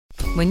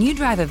When you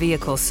drive a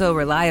vehicle so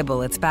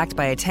reliable it's backed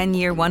by a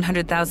 10-year,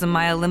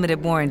 100,000-mile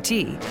limited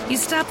warranty, you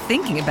stop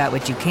thinking about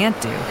what you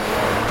can't do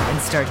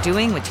and start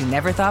doing what you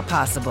never thought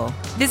possible.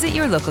 Visit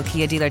your local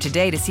Kia dealer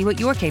today to see what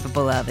you're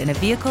capable of in a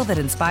vehicle that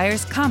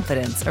inspires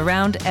confidence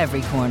around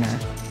every corner.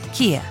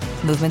 Kia,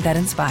 movement that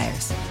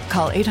inspires.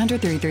 Call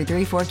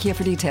 800-333-4KIA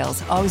for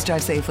details. Always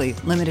drive safely.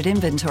 Limited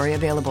inventory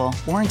available.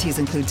 Warranties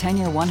include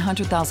 10-year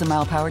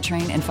 100,000-mile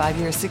powertrain and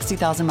 5-year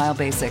 60,000-mile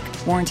basic.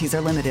 Warranties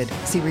are limited.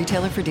 See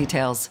retailer for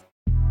details.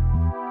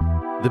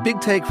 The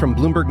Big Take from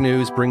Bloomberg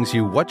News brings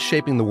you what's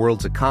shaping the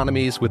world's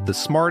economies with the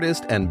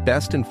smartest and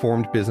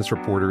best-informed business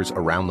reporters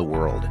around the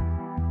world.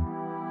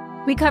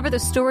 We cover the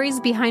stories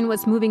behind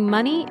what's moving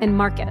money and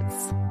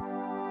markets,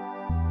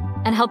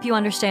 and help you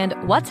understand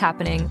what's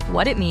happening,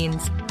 what it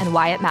means, and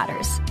why it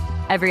matters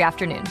every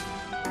afternoon.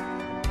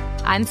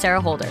 I'm Sarah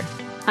Holder.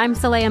 I'm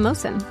Saleha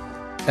Mohsin.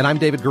 And I'm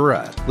David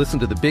Gura. Listen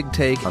to The Big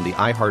Take on the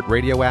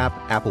iHeartRadio app,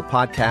 Apple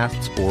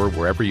Podcasts, or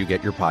wherever you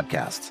get your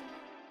podcasts.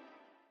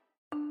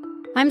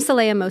 I'm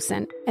Saleha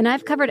Mohsin, and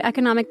I've covered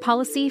economic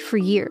policy for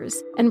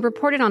years and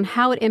reported on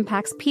how it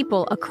impacts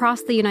people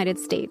across the United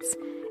States.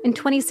 In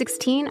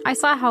 2016, I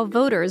saw how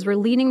voters were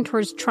leaning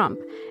towards Trump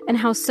and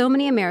how so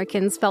many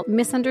Americans felt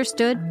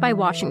misunderstood by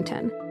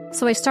Washington.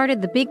 So I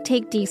started The Big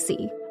Take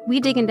DC. We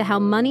dig into how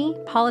money,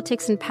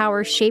 politics, and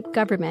power shape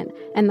government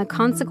and the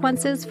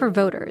consequences for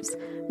voters.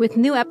 With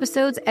new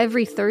episodes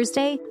every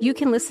Thursday, you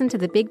can listen to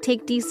The Big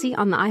Take DC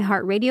on the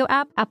iHeartRadio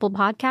app, Apple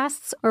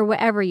Podcasts, or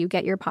wherever you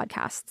get your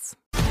podcasts.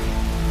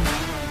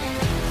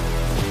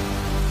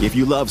 If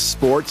you love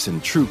sports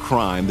and true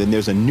crime, then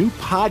there's a new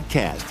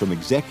podcast from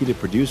executive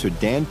producer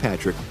Dan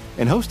Patrick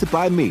and hosted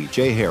by me,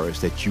 Jay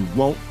Harris, that you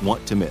won't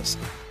want to miss.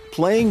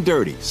 Playing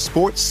Dirty: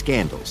 Sports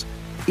Scandals.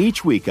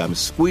 Each week, I'm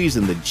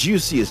squeezing the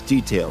juiciest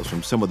details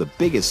from some of the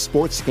biggest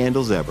sports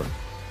scandals ever.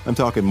 I'm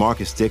talking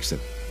Marcus Dixon,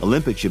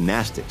 Olympic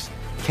gymnastics,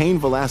 Cain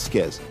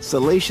Velasquez,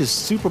 salacious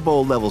Super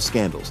Bowl-level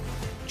scandals.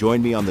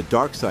 Join me on the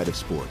dark side of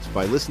sports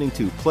by listening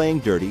to Playing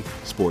Dirty: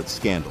 Sports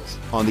Scandals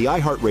on the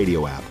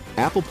iHeartRadio app,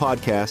 Apple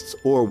Podcasts,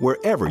 or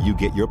wherever you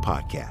get your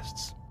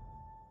podcasts.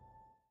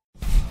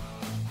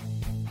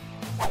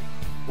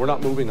 We're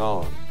not moving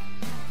on.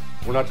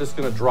 We're not just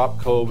going to drop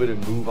COVID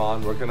and move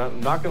on. We're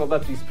not going to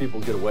let these people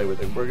get away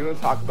with it. We're going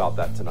to talk about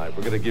that tonight.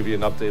 We're going to give you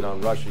an update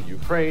on Russia,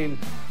 Ukraine,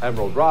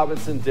 Emerald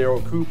Robinson,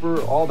 Daryl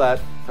Cooper, all that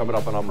coming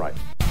up on I'm Right.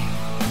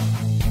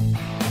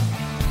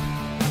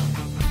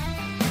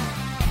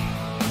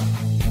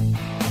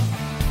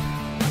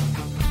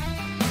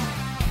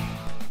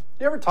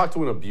 You ever talk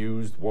to an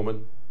abused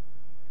woman,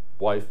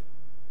 wife?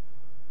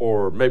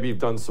 Or maybe you've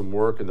done some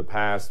work in the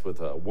past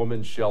with a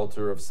women's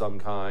shelter of some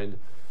kind.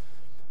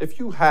 If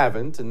you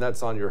haven't, and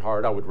that's on your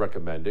heart, I would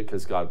recommend it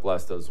because God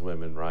bless those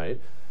women, right?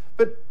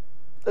 But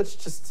let's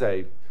just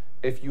say,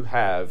 if you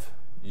have,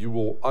 you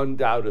will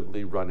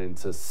undoubtedly run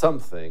into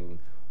something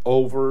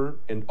over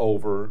and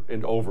over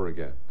and over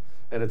again.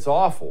 And it's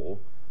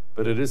awful,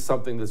 but it is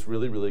something that's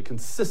really, really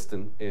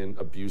consistent in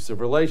abusive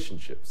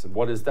relationships. And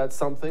what is that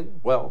something?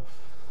 Well,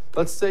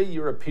 let's say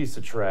you're a piece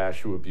of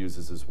trash who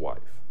abuses his wife.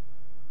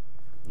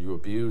 You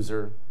abuse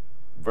her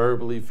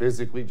verbally,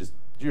 physically,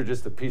 you're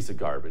just a piece of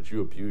garbage. You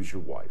abuse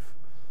your wife.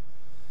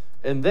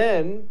 And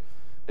then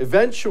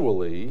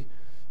eventually,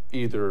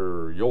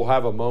 either you'll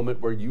have a moment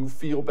where you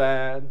feel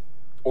bad,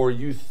 or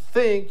you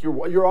think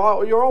you're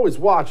always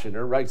watching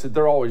her, right? So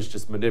they're always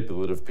just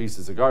manipulative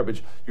pieces of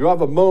garbage. You'll have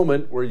a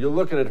moment where you're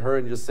looking at her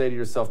and you say to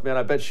yourself, man,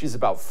 I bet she's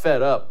about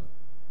fed up.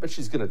 I bet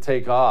she's going to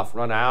take off,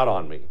 run out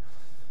on me.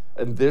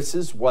 And this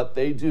is what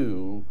they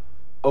do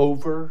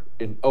over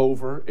and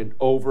over and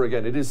over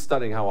again. It is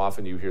stunning how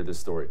often you hear this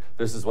story.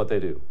 This is what they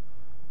do.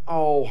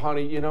 Oh,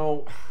 honey,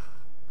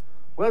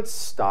 let's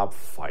stop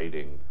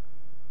fighting.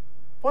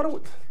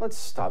 Let's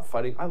stop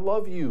fighting. I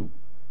love you.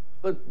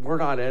 We're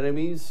not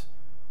enemies.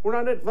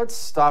 Let's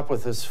stop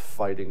with this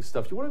fighting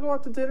stuff. You want to go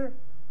out to dinner?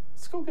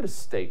 Let's go get a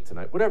steak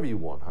tonight. Whatever you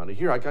want, honey.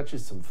 Here, I got you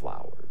some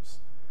flowers.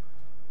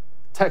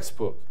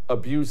 Textbook,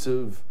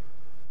 abusive,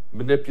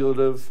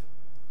 manipulative,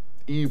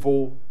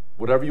 evil,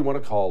 whatever you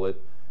want to call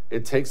it.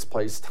 It takes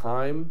place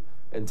time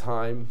and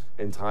time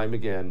and time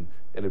again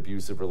in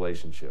abusive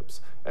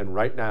relationships. And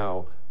right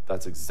now,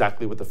 that's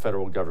exactly what the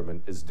federal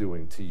government is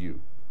doing to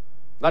you.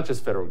 Not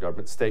just federal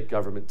government, state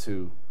government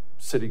too,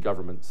 city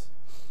governments.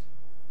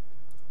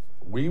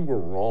 We were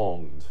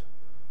wronged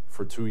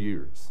for 2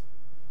 years.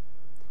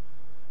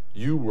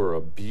 You were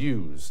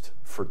abused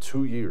for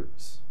 2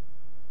 years.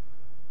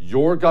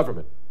 Your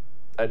government,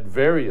 at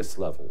various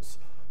levels,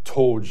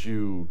 told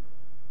you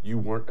you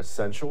weren't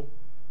essential,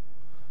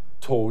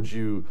 told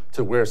you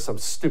to wear some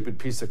stupid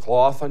piece of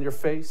cloth on your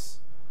face,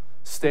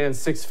 stand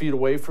 6 feet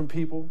away from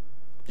people.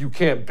 You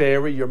can't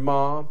bury your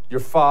mom, your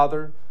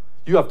father.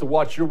 You have to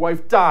watch your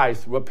wife die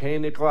through a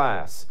pane of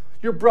glass.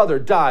 Your brother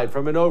died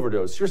from an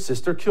overdose. Your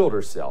sister killed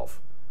herself.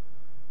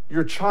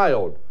 Your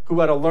child, who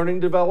had a learning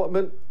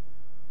development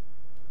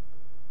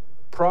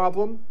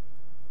problem,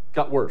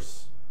 got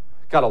worse,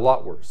 got a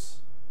lot worse.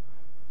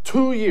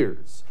 2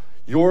 years,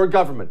 your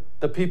government,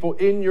 the people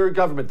in your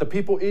government, the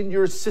people in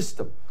your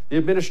system, the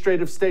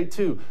administrative state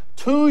too.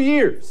 2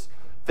 years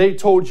they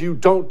told you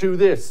don't do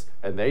this,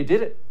 and they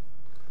did it.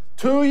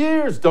 2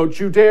 years, don't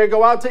you dare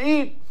go out to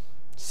eat.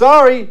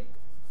 Sorry,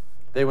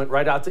 they went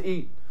right out to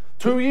eat.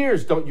 2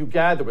 years, don't you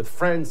gather with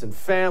friends and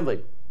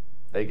family.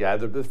 They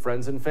gathered with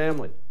friends and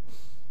family.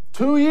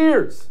 2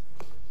 years.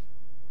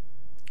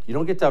 You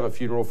don't get to have a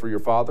funeral for your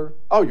father.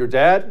 Oh, your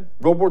dad,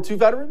 World War II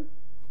veteran?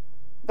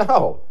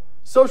 No.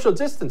 Social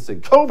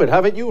distancing, COVID,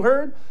 haven't you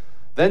heard?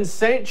 Then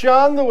St.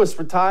 John Lewis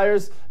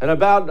retires, and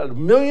about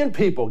 1 million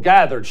people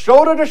gathered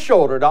shoulder to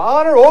shoulder to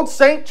honor old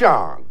St.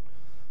 John.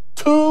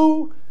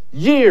 2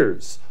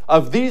 years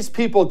of these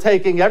people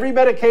taking every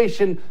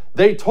medication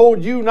they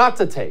told you not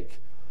to take.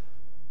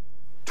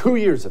 2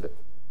 years of it.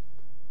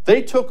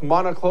 They took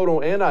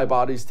monoclonal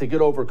antibodies to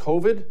get over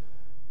COVID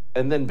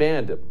and then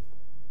banned them.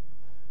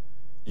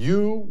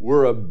 You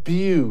were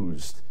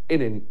abused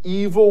in an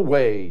evil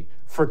way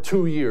for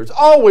 2 years,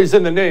 always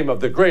in the name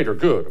of the greater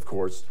good, of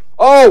course,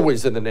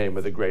 always in the name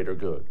of the greater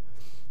good.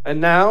 And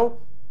now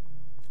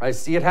I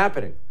see it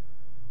happening.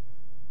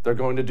 They're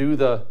going to do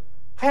the,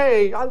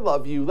 hey, I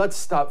love you, let's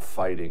stop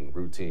fighting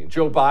routine.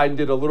 Joe Biden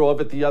did a little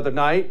of it the other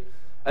night,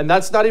 and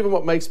that's not even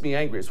what makes me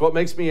angriest. What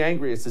makes me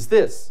angriest is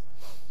this.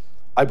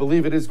 I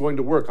believe it is going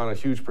to work on a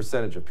huge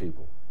percentage of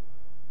people.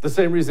 The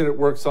same reason it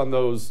works on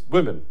those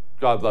women,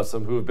 God bless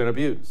them, who have been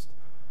abused.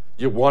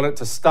 You want it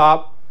to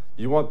stop.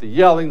 You want the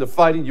yelling, the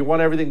fighting. You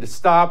want everything to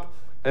stop.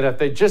 And if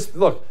they just,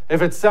 look,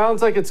 if it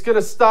sounds like it's going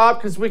to stop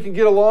because we can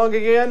get along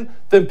again,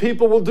 then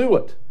people will do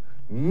it.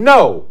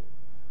 No.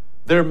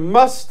 There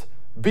must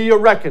be a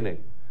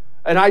reckoning.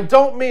 And I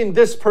don't mean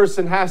this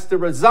person has to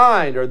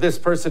resign or this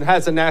person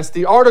has a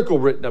nasty article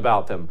written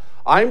about them.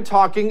 I'm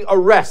talking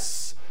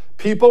arrests.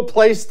 People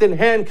placed in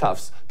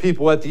handcuffs,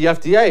 people at the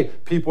FDA,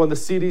 people in the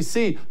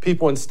CDC,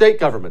 people in state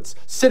governments,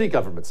 city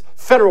governments,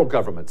 federal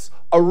governments,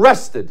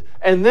 arrested,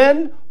 and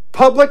then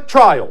public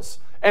trials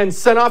and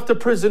sent off to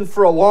prison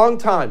for a long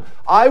time.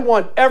 I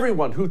want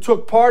everyone who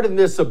took part in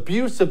this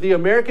abuse of the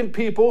American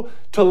people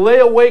to lay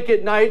awake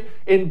at night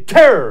in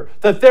terror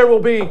that there will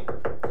be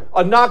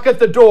a knock at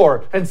the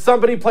door and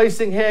somebody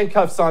placing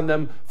handcuffs on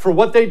them for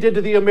what they did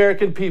to the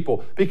American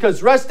people.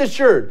 Because rest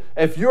assured,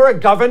 if you're a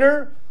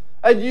governor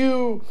and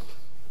you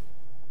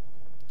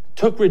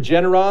took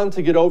Regeneron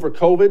to get over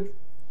COVID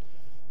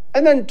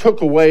and then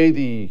took away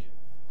the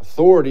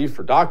authority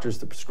for doctors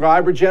to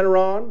prescribe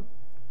Regeneron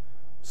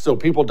so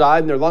people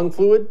died in their lung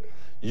fluid,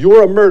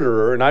 you're a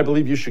murderer, and I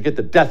believe you should get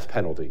the death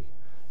penalty.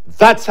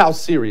 That's how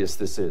serious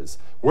this is.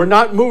 We're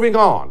not moving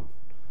on.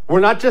 We're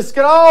not just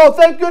going, oh,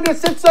 thank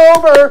goodness it's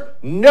over.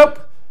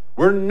 Nope.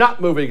 We're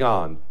not moving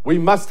on. We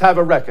must have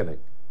a reckoning.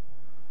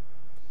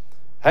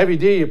 Heavy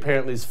D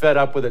apparently is fed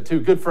up with it too.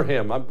 Good for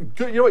him.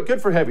 You know what?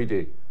 Good for Heavy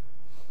D.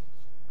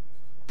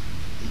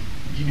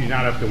 You do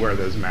not have to wear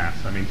those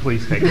masks. I mean,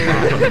 please take them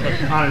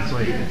off.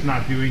 Honestly, it's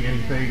not doing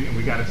anything, and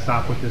we got to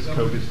stop with this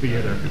COVID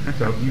theater.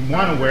 So if you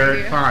want to wear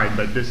it, fine.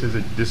 But this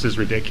is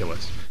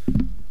ridiculous.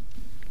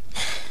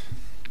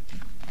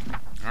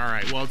 All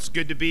right. Well, it's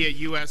good to be at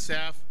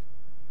USF.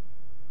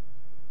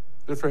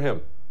 Good for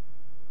him.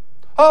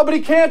 Oh, but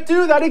he can't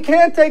do that. He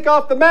can't take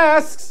off the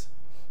masks.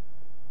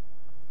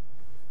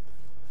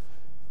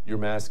 Your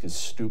mask is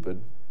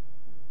stupid.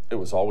 It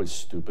was always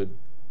stupid.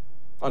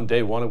 On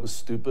day 1, it was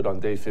stupid. On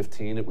day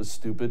 15, it was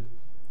stupid.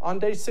 On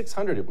day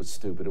 600, it was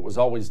stupid. It was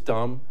always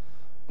dumb.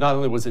 Not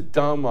only was it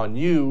dumb on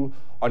you,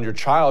 on your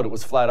child, it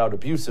was flat out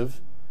abusive.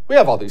 We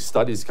have all these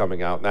studies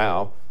coming out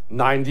now.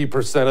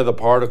 90% of the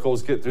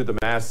particles get through the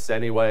masks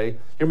anyway.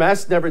 Your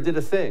mask never did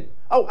a thing.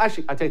 Oh,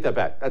 actually, I take that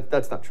back.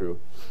 That's not true.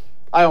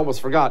 I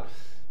almost forgot.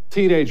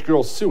 Teenage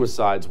girl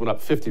suicides went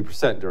up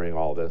 50% during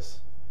all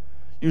this.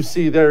 You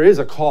see, there is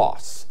a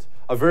cost,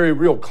 a very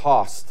real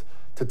cost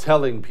to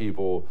telling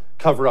people,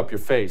 cover up your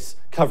face,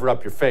 cover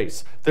up your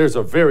face. There's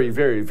a very,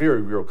 very,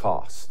 very real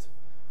cost.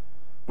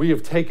 We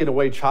have taken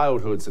away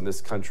childhoods in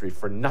this country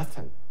for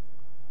nothing.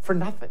 For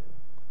nothing.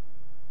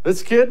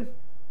 This kid,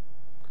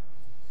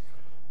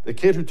 the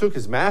kid who took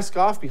his mask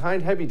off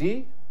behind Heavy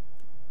D,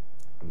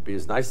 I'm gonna be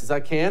as nice as I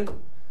can.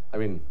 I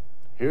mean,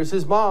 here's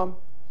his mom.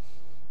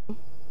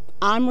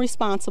 I'm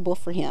responsible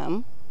for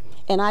him,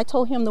 and I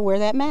told him to wear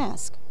that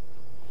mask.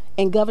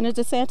 And Governor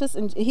DeSantis,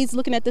 and he's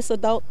looking at this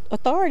adult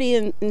authority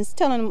and is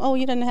telling him, oh,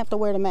 you didn't have to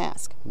wear the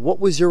mask. What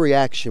was your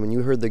reaction when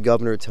you heard the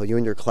governor tell you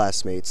and your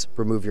classmates,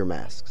 remove your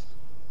masks?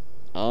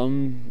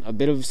 A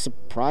bit of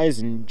surprise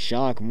and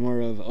shock,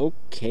 more of,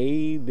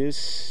 okay,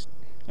 this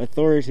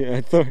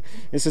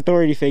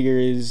authority figure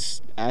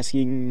is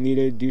asking me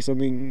to do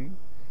something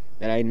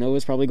that I know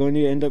is probably going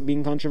to end up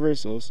being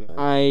controversial, so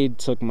I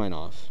took mine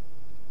off.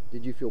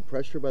 Did you feel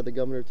pressure by the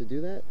governor to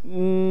do that?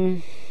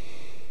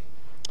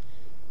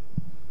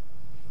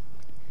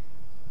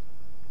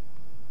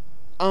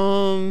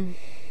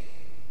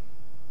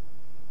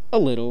 A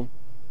little.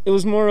 It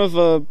was more of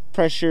a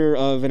pressure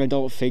of an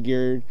adult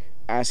figure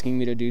asking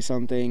me to do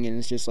something, and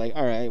it's just like,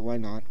 all right, why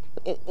not?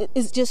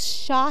 It's just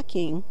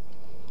shocking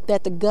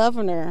that the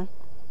governor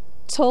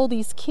told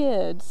these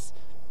kids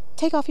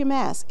take off your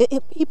mask.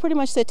 He pretty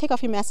much said, take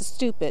off your mask is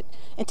stupid.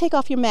 And take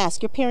off your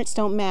mask. Your parents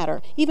don't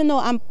matter. Even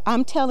though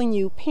I'm telling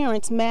you,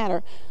 parents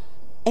matter.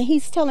 And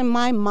he's telling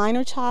my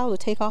minor child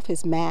to take off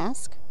his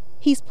mask.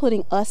 He's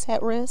putting us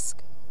at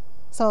risk.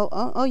 So,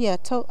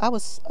 I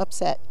was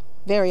upset.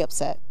 Very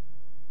upset.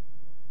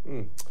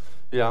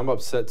 Yeah, I'm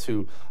upset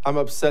too. I'm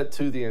upset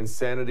too. The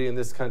insanity in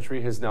this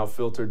country has now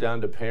filtered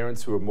down to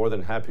parents who are more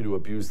than happy to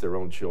abuse their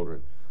own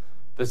children.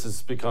 This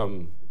has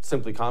become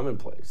simply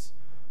commonplace.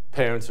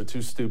 Parents are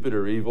too stupid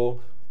or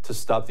evil to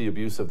stop the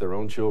abuse of their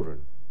own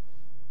children.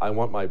 I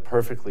want my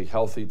perfectly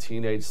healthy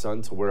teenage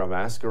son to wear a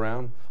mask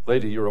around?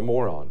 Lady, you're a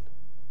moron.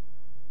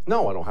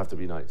 No, I don't have to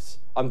be nice.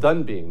 I'm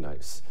done being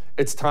nice.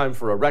 It's time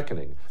for a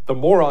reckoning. The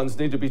morons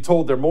need to be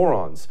told they're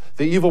morons.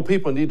 The evil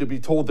people need to be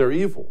told they're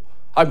evil.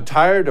 I'm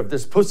tired of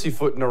this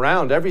pussyfooting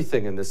around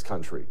everything in this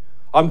country.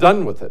 I'm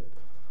done with it.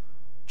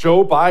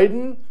 Joe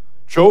Biden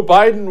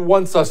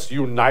wants us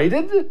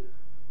united?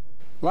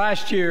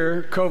 Last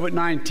year,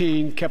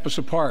 COVID-19 kept us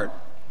apart.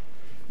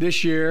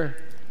 This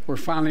year, we're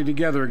finally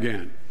together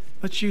again.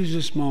 Let's use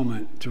this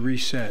moment to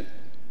reset.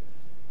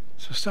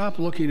 So stop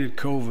looking at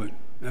COVID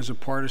as a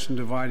partisan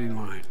dividing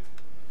line.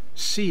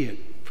 See it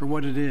for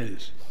what it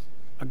is,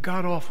 a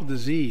god-awful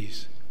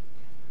disease.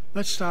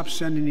 Let's stop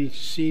seeing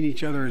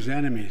each other as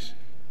enemies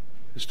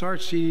and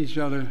start seeing each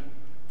other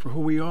for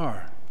who we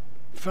are,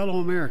 fellow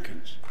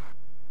Americans.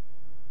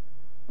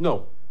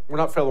 No, we're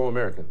not fellow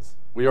Americans.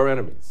 We are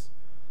enemies.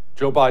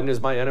 Joe Biden is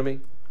my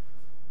enemy.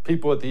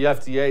 People at the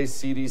FDA,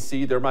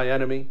 CDC, they're my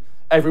enemy.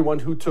 Everyone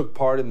who took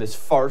part in this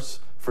farce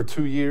for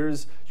 2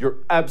 years, you're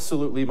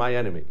absolutely my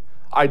enemy.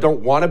 I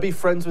don't want to be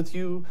friends with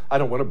you. I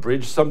don't want to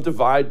bridge some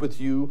divide with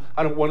you.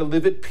 I don't want to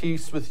live at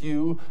peace with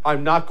you.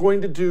 I'm not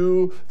going to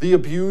do the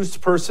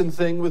abused person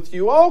thing with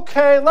you.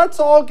 Okay,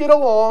 let's all get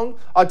along.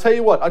 I'll tell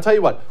you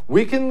what.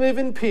 We can live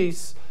in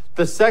peace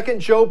the second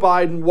Joe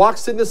Biden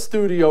walks in the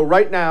studio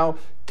right now,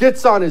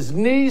 gets on his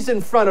knees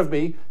in front of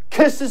me,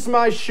 kisses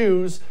my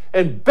shoes,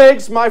 and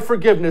begs my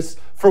forgiveness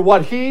for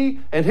what he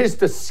and his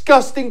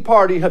disgusting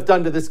party have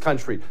done to this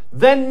country.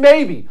 Then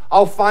maybe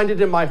I'll find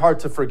it in my heart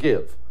to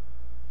forgive.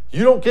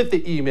 You don't get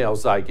the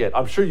emails I get.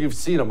 I'm sure you've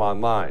seen them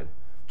online.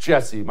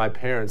 Jesse, my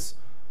parents,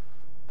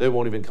 they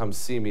won't even come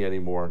see me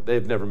anymore.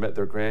 They've never met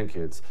their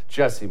grandkids.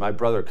 Jesse, my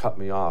brother cut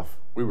me off.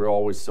 We were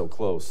always so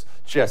close.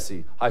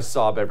 Jesse, I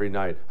sob every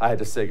night. I had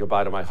to say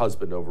goodbye to my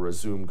husband over a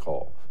Zoom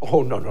call.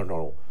 Oh,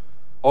 no.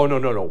 Oh,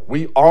 no.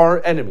 We are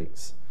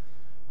enemies.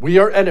 We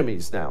are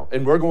enemies now,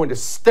 and we're going to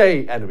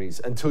stay enemies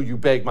until you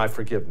beg my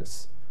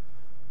forgiveness.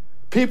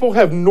 People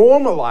have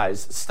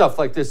normalized stuff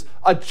like this.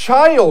 A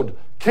child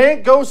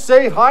can't go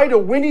say hi to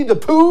Winnie the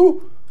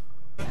Pooh?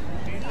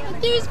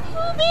 There's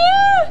Pooh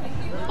Bear!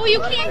 Oh, you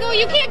can't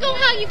go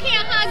hug, you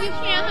can't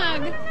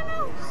hug.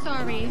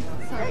 Sorry.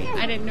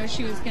 I didn't know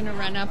she was going to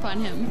run up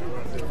on him.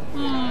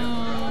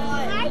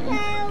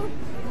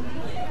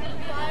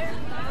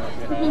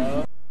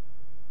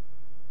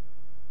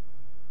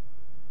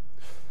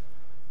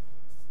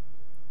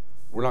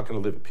 We're not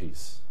going to live at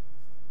peace.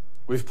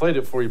 We've played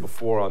it for you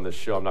before on this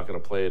show. I'm not going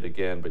to play it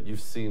again, but you've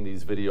seen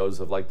these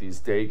videos of like these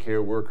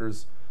daycare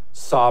workers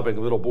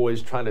sobbing, little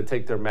boys trying to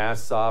take their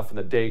masks off, and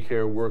the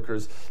daycare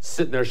workers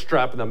sitting there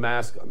strapping the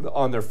mask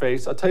on their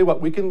face. I'll tell you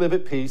what, we can live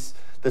at peace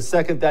the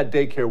second that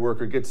daycare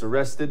worker gets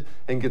arrested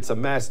and gets a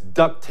mask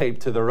duct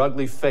taped to their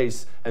ugly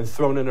face and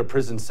thrown in a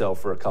prison cell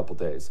for a couple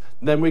days.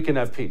 Then we can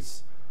have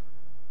peace.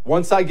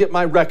 Once I get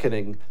my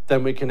reckoning,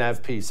 then we can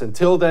have peace.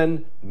 Until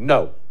then,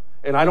 no.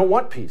 And I don't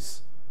want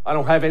peace. I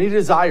don't have any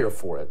desire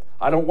for it.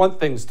 I don't want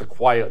things to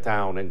quiet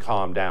down and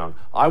calm down.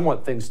 I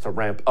want things to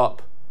ramp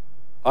up.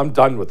 I'm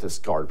done with this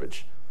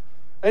garbage.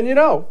 And you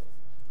know,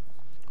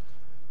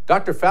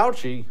 Dr.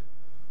 Fauci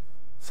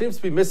seems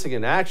to be missing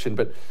in action,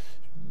 but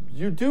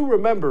you do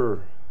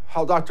remember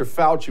how Dr.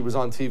 Fauci was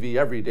on TV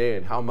every day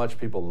and how much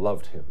people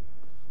loved him.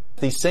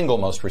 The single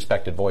most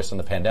respected voice in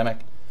the pandemic.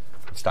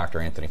 It's Dr.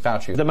 Anthony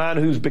Fauci. The man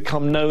who's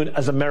become known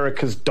as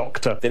America's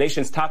doctor. The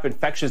nation's top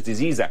infectious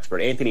disease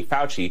expert, Anthony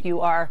Fauci.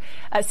 You are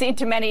seen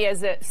to many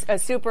as a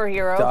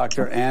superhero.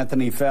 Dr.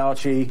 Anthony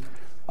Fauci,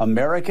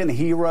 American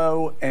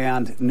hero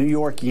and New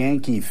York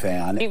Yankee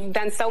fan. You've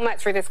done so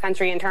much for this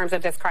country in terms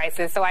of this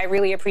crisis, so I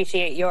really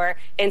appreciate your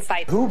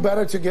insight. Who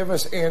better to give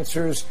us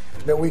answers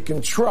that we can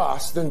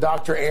trust than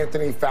Dr.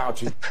 Anthony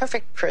Fauci? The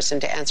perfect person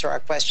to answer our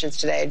questions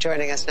today.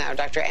 Joining us now,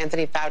 Dr.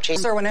 Anthony Fauci.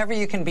 Sir, whenever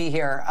you can be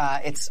here,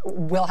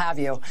 we'll have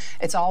you.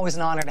 It's always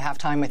an honor to have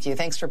time with you.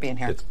 Thanks for being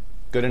here. It's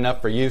good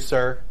enough for you,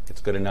 sir.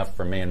 It's good enough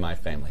for me and my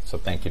family. So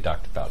thank you,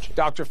 Dr. Fauci.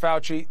 Dr.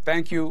 Fauci,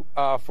 thank you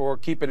for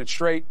keeping it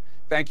straight.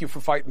 Thank you for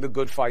fighting the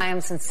good fight. I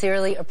am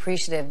sincerely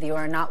appreciative that you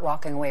are not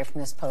walking away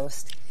from this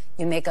post.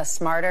 You make us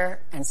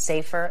smarter and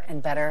safer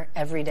and better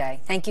every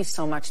day. Thank you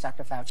so much,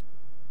 Dr. Fauci.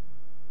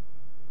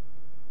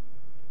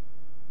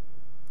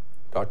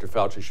 Dr.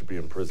 Fauci should be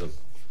in prison.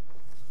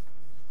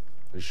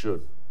 He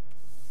should.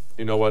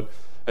 You know what?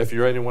 If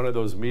you're any one of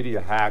those media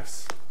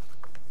hacks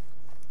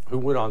who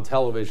went on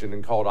television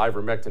and called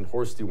ivermectin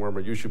horse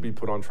dewormer, you should be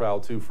put on trial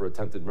too for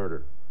attempted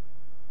murder.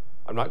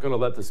 I'm not going to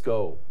let this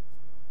go.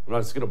 I'm not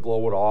just going to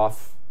blow it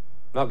off.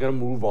 I'm not going to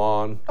move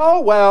on.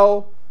 Oh,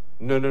 well.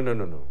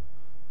 No.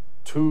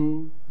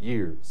 2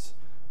 years.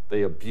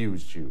 They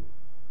abused you.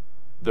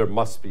 There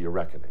must be a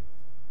reckoning.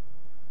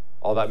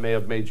 All that may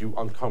have made you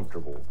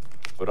uncomfortable,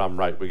 but I'm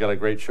right. We got a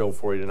great show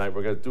for you tonight.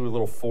 We're going to do a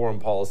little foreign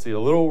policy, a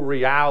little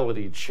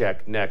reality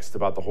check next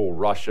about the whole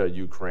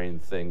Russia-Ukraine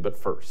thing. But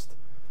first,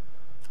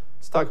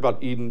 let's talk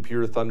about Eden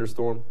Pure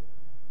Thunderstorm,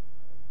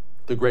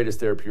 the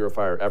greatest air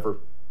purifier ever.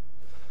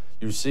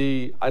 You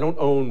see, I don't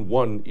own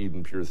one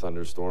Eden Pure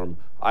Thunderstorm.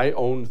 I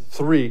own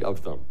 3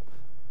 of them.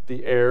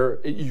 The air,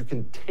 you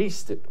can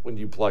taste it when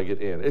you plug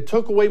it in. It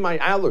took away my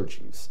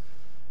allergies.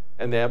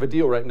 And they have a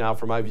deal right now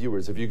for my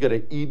viewers. If you go to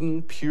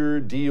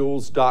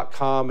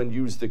EdenPureDeals.com and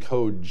use the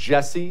code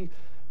Jesse,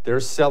 they're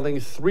selling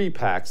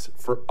 3-packs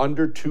for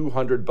under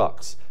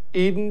 $200.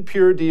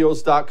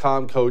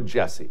 EdenPureDeals.com, code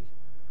Jesse.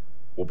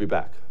 We'll be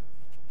back.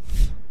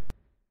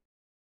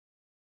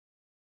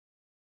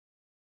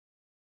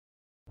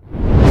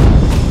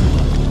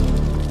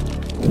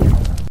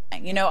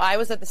 You know, I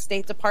was at the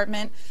State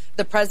Department.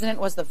 The president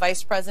was the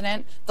vice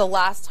president the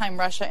last time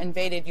Russia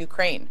invaded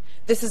Ukraine.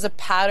 This is a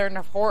pattern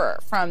of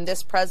horror from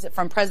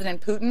from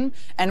President Putin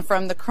and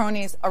from the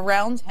cronies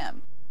around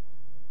him.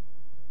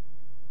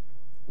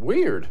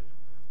 Weird.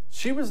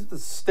 She was at the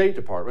State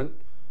Department.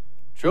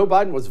 Joe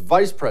Biden was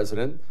vice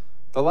president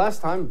the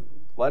last time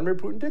Vladimir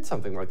Putin did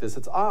something like this.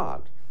 It's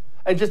odd.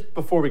 And just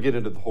before we get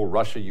into the whole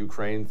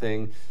Russia-Ukraine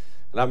thing,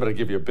 and I'm going to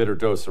give you a bitter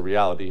dose of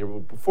reality here,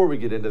 but before we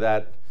get into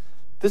that,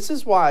 this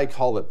is why I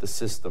call it the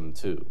system,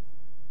 too.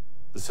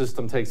 The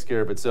system takes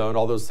care of its own,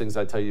 all those things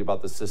I tell you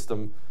about the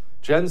system.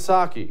 Jen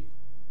Psaki,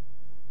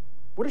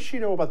 what does she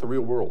know about the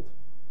real world?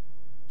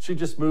 She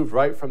just moved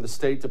right from the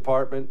State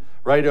Department,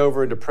 right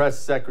over into press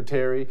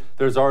secretary.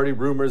 There's already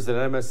rumors that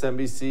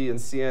MSNBC and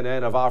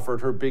CNN have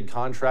offered her big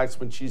contracts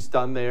when she's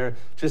done there.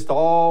 Just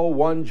all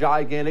one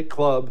gigantic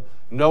club.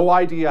 No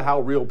idea how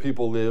real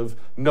people live.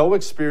 No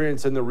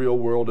experience in the real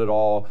world at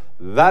all.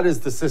 That is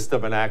the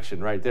system in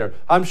action right there.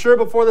 I'm sure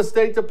before the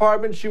State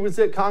Department, she was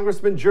at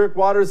Congressman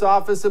Jerkwater's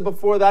office, and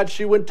before that,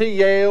 she went to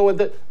Yale.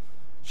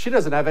 She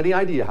doesn't have any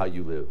idea how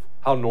you live,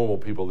 how normal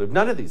people live.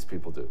 None of these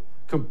people do.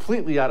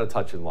 Completely out of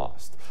touch and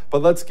lost.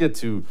 But let's get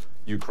to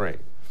Ukraine.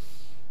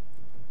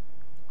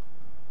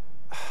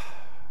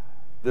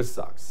 This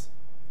sucks.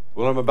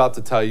 What I'm about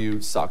to tell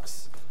you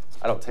sucks.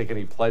 I don't take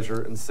any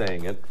pleasure in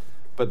saying it,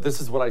 but this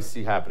is what I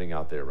see happening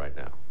out there right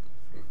now.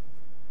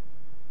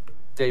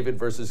 David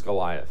versus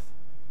Goliath.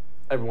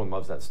 Everyone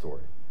loves that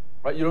story,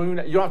 right? You don't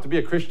have to be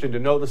a Christian to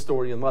know the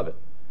story and love it.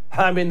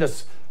 I mean,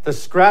 the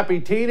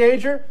scrappy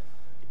teenager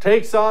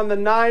takes on the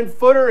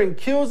 9-footer and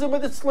kills him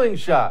with a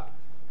slingshot.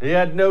 He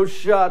had no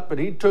shot, but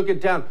he took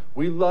it down.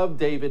 We love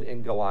David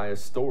and Goliath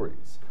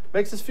stories.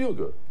 Makes us feel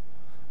good.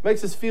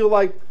 Makes us feel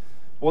like,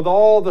 with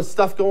all the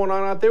stuff going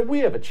on out there, we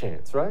have a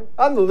chance, right?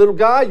 I'm the little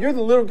guy, you're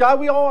the little guy,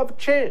 we all have a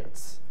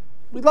chance.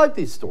 We like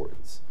these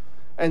stories.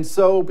 And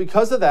so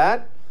because of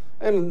that,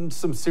 and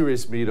some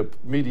serious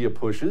media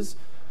pushes,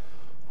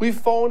 we've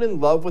fallen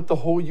in love with the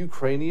whole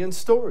Ukrainian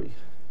story.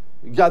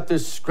 You got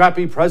this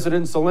scrappy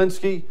President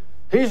Zelensky.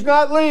 He's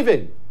not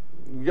leaving.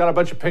 You got a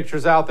bunch of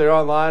pictures out there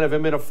online of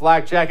him in a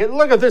flak jacket.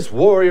 Look at this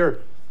warrior.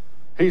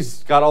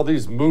 He's got all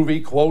these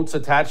movie quotes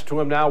attached to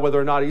him now, whether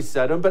or not he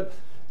said them, but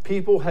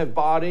people have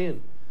bought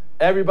in.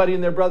 Everybody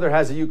and their brother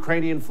has a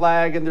Ukrainian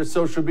flag in their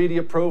social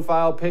media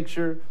profile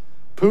picture.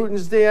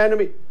 Putin's the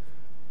enemy.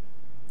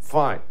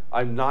 Fine.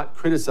 I'm not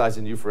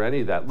criticizing you for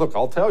any of that. Look,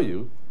 I'll tell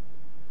you,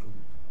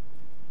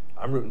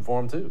 I'm rooting for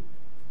him too.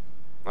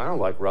 I don't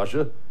like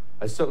Russia.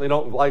 I certainly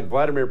don't like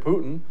Vladimir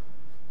Putin.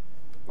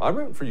 I'm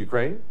rooting for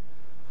Ukraine.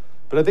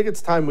 But I think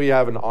it's time we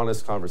have an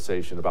honest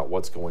conversation about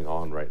what's going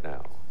on right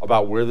now,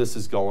 about where this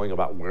is going,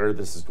 about where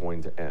this is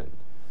going to end.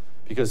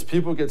 Because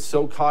people get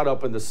so caught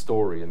up in the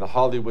story, in the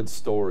Hollywood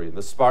story, in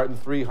the Spartan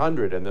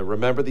 300, and the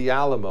Remember the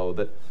Alamo,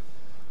 that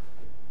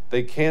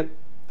they can't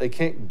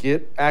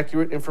get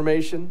accurate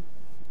information.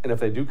 And if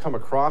they do come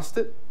across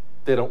it,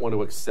 they don't want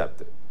to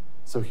accept it.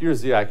 So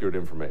here's the accurate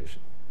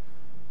information.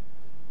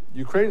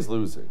 Ukraine's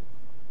losing.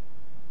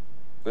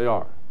 They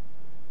are.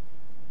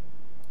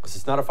 This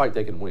is not a fight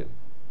they can win.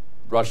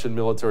 Russian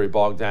military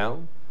bogged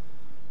down.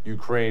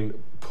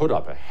 Ukraine put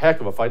up a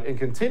heck of a fight and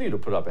continue to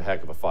put up a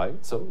heck of a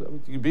fight.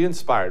 So you'd be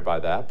inspired by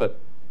that. But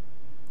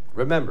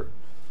remember,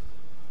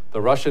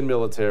 the Russian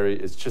military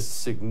is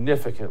just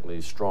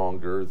significantly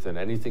stronger than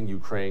anything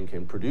Ukraine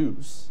can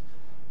produce.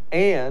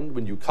 And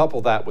when you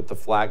couple that with the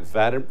fact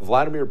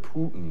Vladimir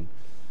Putin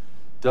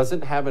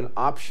doesn't have an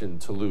option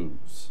to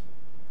lose.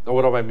 Now,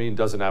 what do I mean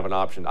doesn't have an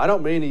option? I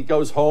don't mean he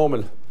goes home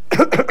and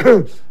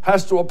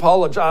has to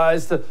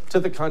apologize to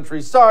the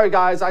country. Sorry,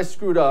 guys, I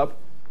screwed up.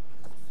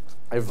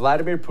 If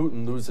Vladimir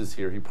Putin loses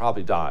here, he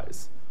probably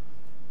dies.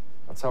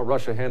 That's how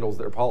Russia handles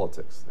their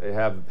politics. They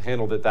have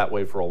handled it that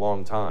way for a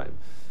long time.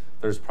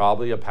 There's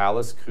probably a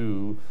palace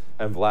coup,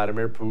 and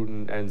Vladimir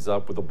Putin ends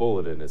up with a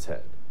bullet in his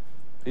head.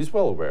 He's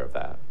well aware of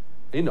that.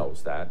 He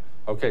knows that.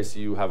 Okay, so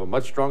you have a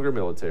much stronger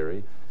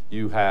military.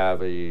 You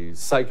have a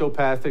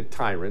psychopathic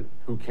tyrant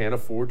who can't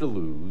afford to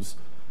lose.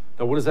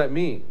 Now, what does that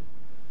mean?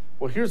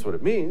 Well, here's what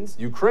it means.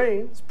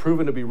 Ukraine's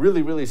proven to be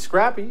really, really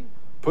scrappy,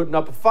 putting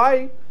up a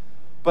fight,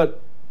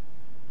 but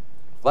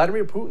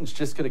Vladimir Putin's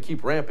just going to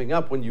keep ramping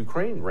up when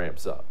Ukraine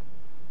ramps up.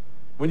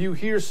 When you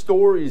hear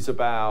stories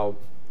about,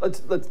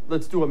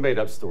 let's do a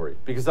made-up story,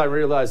 because I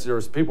realize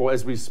there's people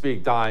as we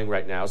speak dying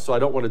right now, so I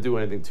don't want to do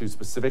anything too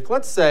specific.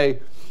 Let's say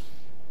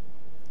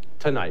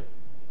tonight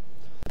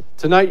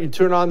you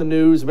turn on the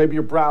news, maybe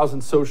you're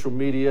browsing social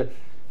media,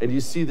 and you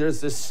see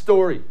there's this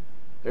story.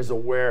 There's a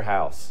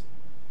warehouse,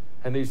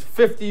 and these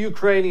 50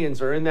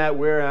 Ukrainians are in that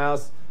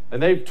warehouse,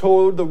 and they've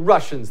told the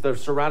Russians, they're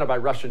surrounded by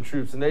Russian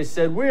troops, and they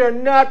said, "We are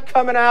not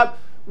coming out.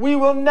 We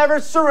will never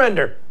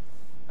surrender."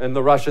 And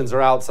the Russians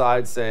are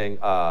outside saying,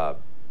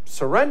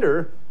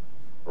 "Surrender,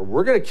 or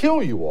we're going to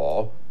kill you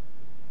all."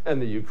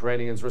 And the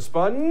Ukrainians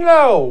respond,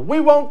 "No, we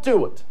won't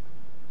do it."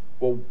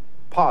 Well,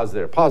 pause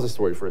there. Pause the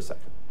story for a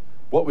second.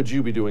 What would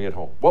you be doing at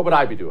home? What would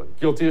I be doing?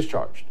 Guilty as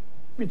charged.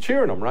 I'd be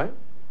cheering them, right?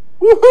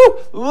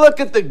 Woohoo! Look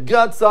at the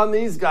guts on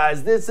these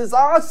guys. This is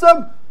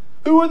awesome.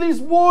 Who are these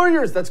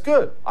warriors? That's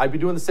good. I'd be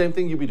doing the same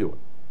thing you'd be doing.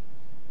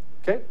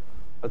 Okay?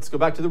 Let's go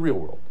back to the real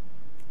world.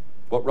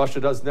 What Russia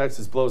does next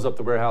is blows up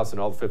the warehouse and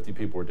all 50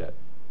 people are dead.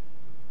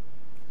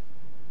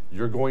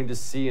 You're going to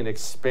see an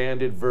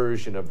expanded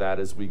version of that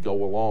as we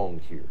go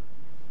along here.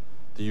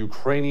 The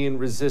Ukrainian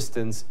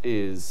resistance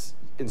is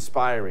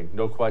inspiring,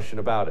 no question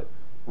about it.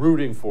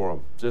 Rooting for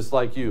them, just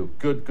like you.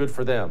 Good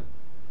for them.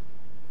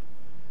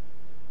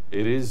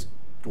 It is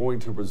going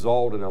to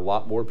result in a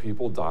lot more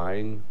people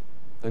dying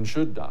than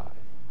should die.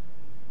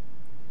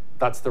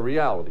 That's the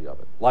reality of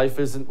it. Life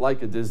isn't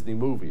like a Disney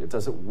movie. It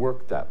doesn't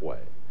work that way.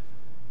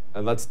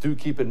 And let's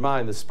keep in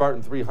mind the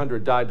Spartan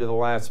 300 died to the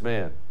last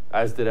man,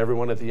 as did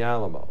everyone at the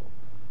Alamo.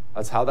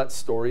 That's how that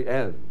story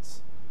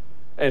ends.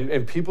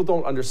 And people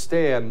don't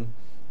understand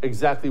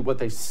exactly what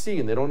they see,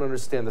 and they don't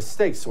understand the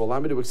stakes. So allow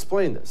me to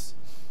explain this.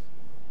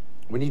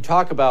 When you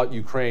talk about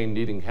Ukraine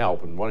needing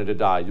help and wanting to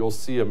die, you'll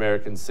see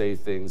Americans say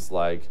things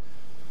like,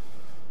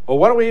 "Well,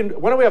 why don't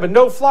we have a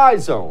no-fly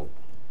zone?"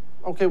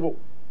 Okay, well,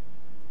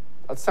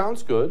 that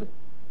sounds good.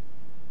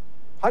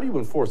 How do you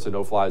enforce a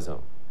no-fly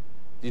zone?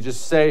 You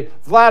just say,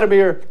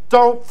 "Vladimir,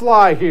 don't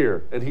fly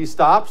here," and he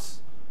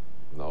stops?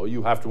 No,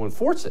 you have to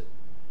enforce it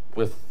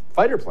with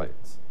fighter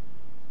planes.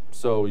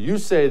 So you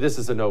say this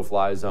is a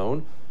no-fly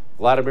zone.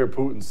 Vladimir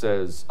Putin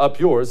says, "Up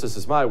yours, this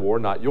is my war,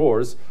 not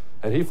yours."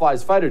 And he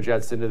flies fighter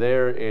jets into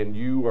there, and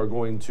you are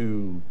going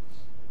to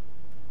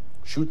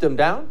shoot them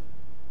down?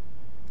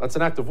 That's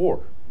an act of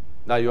war.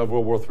 Now you have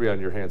World War III on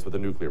your hands with a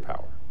nuclear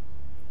power.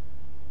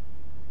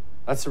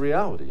 That's the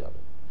reality of it.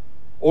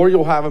 Or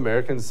you'll have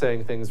Americans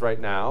saying things right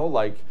now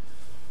like,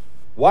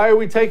 "Why are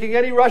we taking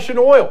any Russian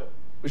oil?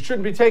 We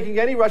shouldn't be taking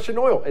any Russian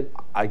oil." And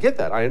I get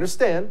that, I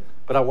understand,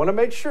 but I want to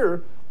make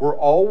sure we're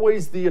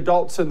always the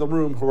adults in the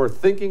room who are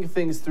thinking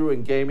things through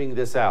and gaming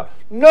this out.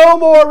 No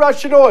more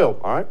Russian oil.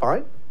 All right,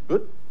 fine,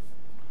 good.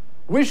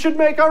 We should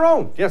make our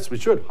own. Yes, we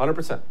should,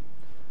 100%.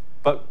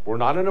 But we're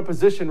not in a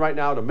position right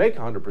now to make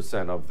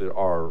 100% of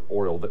our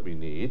oil that we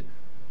need.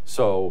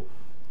 So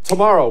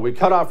tomorrow we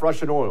cut off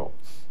Russian oil.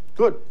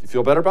 Good. You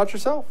feel better about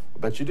yourself? I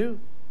bet you do.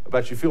 I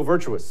bet you feel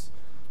virtuous.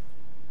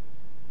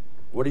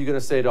 What are you going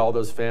to say to all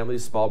those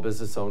families, small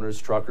business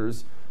owners,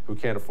 truckers who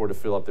can't afford to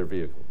fill up their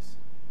vehicles?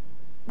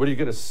 What are you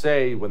going to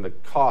say when the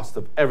cost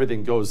of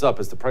everything goes up,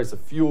 as the price of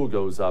fuel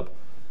goes up,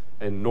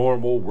 and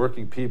normal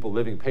working people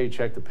living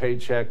paycheck to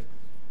paycheck,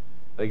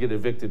 they get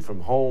evicted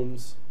from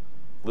homes?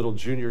 Little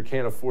Junior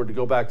can't afford to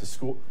go back to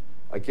school.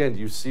 Again, do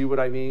you see what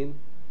I mean?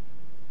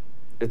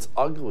 It's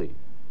ugly.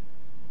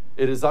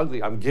 It is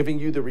ugly. I'm giving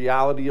you the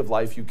reality of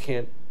life you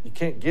can't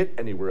get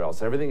anywhere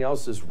else. Everything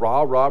else is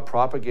raw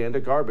propaganda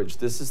garbage.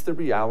 This is the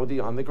reality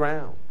on the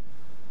ground.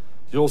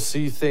 You'll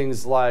see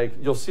things like,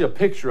 you'll see a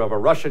picture of a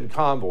Russian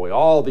convoy,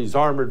 all these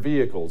armored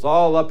vehicles,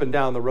 all up and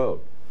down the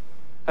road.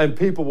 And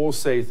people will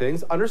say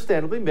things,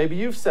 understandably, maybe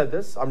you've said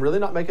this, I'm really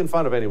not making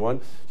fun of anyone.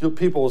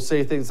 People will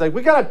say things like,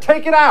 "We got to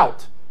take it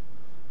out."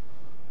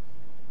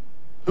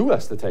 Who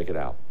has to take it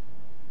out?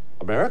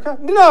 America?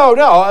 No,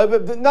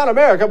 not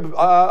America,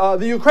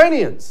 the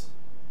Ukrainians.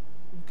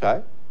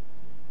 Okay.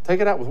 Take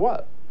it out with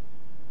what?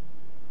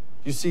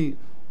 You see,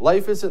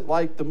 life isn't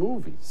like the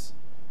movies,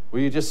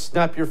 where you just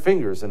snap your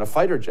fingers and a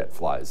fighter jet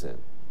flies in.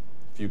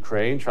 If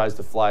Ukraine tries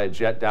to fly a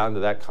jet down to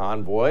that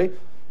convoy,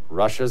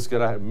 Russia's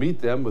going to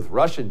meet them with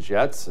Russian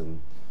jets,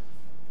 and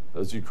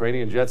those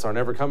Ukrainian jets are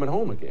never coming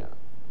home again.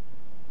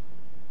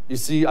 You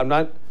see,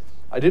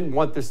 I didn't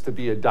want this to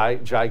be a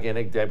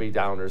gigantic Debbie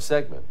Downer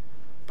segment,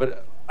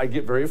 but I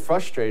get very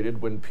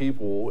frustrated when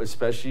people,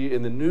 especially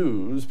in the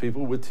news,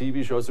 people with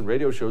TV shows and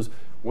radio shows,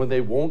 when they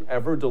won't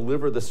ever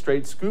deliver the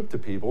straight scoop to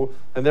people,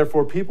 and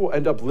therefore people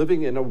end up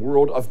living in a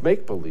world of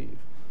make-believe.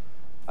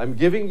 I'm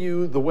giving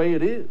you the way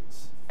it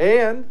is.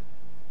 And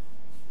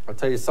I'll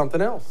tell you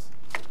something else.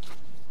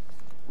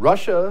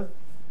 Russia,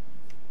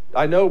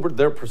 I know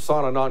they're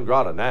persona non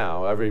grata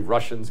now. Every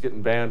Russian's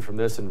getting banned from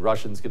this and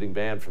Russians getting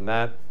banned from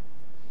that.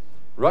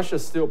 Russia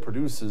still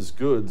produces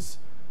goods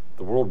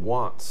the world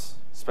wants,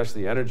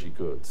 especially energy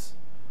goods.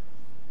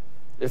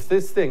 if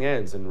this thing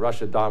ends and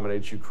Russia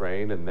dominates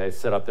Ukraine and they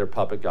set up their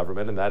puppet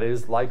government, and that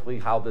is likely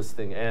how this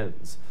thing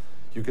ends,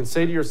 you can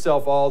say to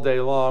yourself all day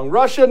long,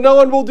 Russia, no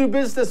one will do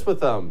business with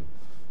them.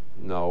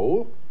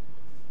 No,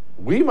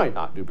 we might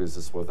not do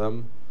business with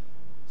them.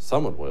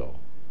 Someone will.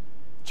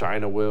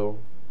 China will.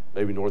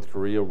 Maybe North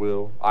Korea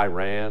will.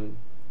 Iran,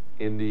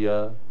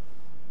 India.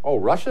 Oh,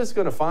 Russia's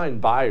going to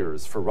find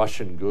buyers for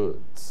Russian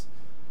goods.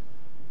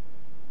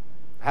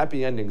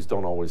 Happy endings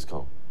don't always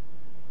come.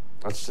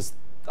 That's just,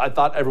 I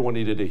thought everyone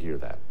needed to hear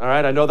that. All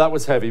right, I know that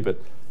was heavy, but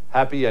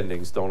happy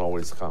endings don't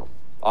always come.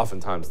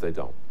 Oftentimes they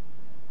don't.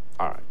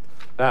 All right.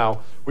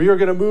 Now, we are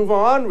going to move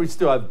on. We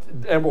still have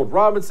Emerald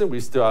Robinson. We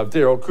still have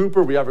Daryl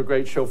Cooper. We have a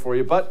great show for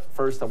you. But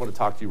first, I want to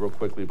talk to you real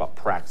quickly about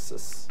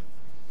Praxis.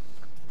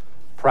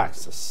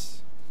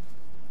 Praxis.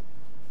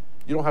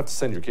 You don't have to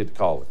send your kid to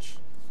college.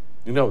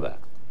 You know that.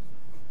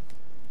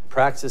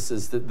 Praxis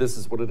this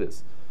is what it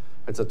is.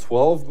 It's a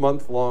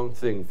 12-month-long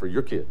thing for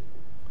your kid.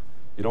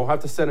 You don't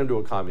have to send him to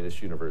a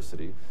communist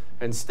university.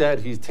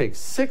 Instead, he takes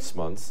 6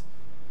 months,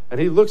 and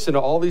he looks into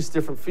all these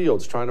different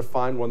fields trying to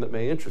find one that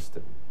may interest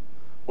him.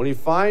 When he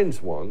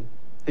finds one,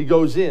 he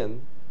goes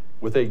in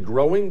with a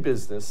growing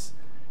business,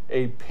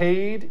 a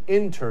paid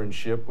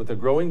internship with a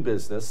growing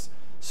business.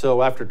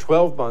 So after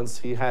 12 months,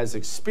 he has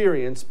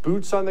experience,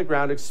 boots on the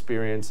ground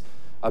experience,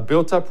 a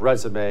built-up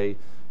resume,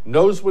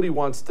 knows what he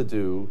wants to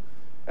do,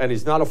 and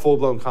he's not a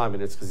full-blown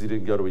communist because he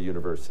didn't go to a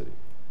university.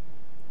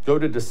 Go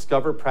to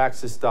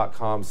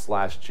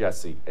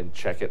discoverpraxis.com/Jesse and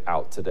check it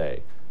out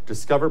today.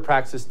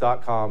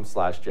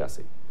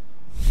 discoverpraxis.com/Jesse.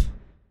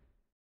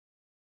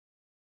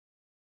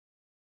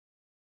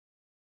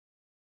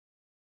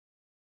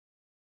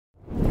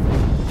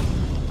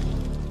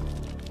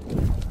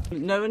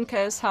 No one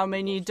cares how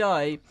many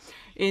die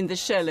in the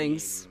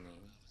shellings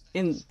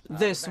in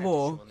this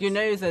war. You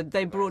know that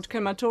they brought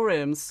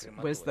crematoriums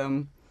with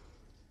them.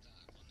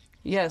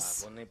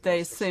 Yes,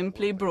 they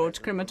simply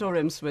brought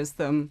crematoriums with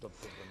them.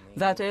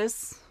 That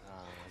is,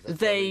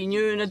 they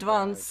knew in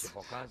advance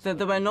that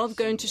they were not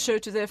going to show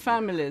to their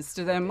families,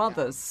 to their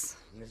mothers,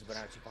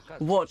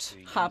 what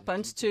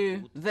happened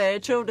to their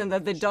children,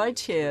 that they died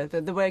here,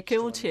 that they were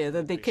killed here,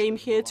 that they came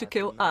here to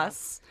kill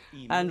us,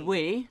 and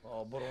we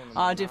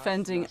are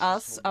defending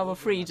us, our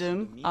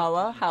freedom,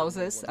 our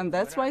houses, and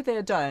that's why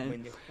they're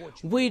dying.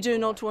 We do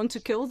not want to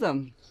kill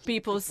them.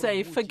 People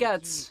say,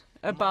 forget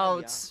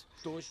about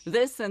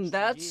this and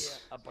that,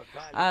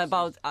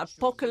 about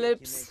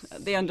apocalypse,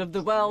 the end of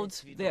the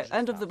world. The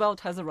end of the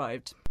world has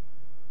arrived.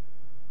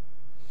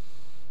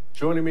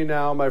 Joining me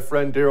now, my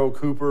friend Daryl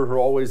Cooper, who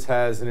always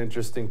has an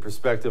interesting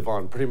perspective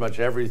on pretty much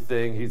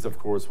everything. He's, of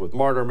course, with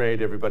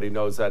MartyrMade. Everybody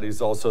knows that. He's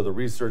also the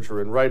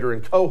researcher and writer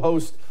and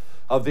co-host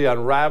of the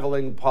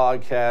Unraveling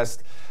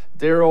podcast.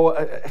 Daryl,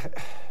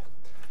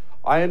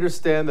 I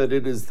understand that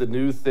it is the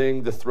new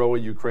thing to throw a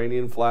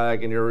Ukrainian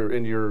flag in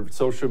your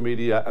social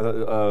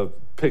media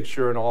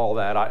picture and all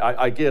that.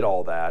 I get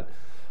all that.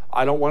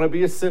 I don't want to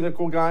be a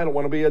cynical guy. I don't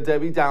want to be a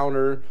Debbie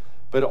Downer.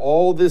 But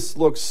all this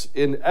looks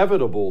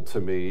inevitable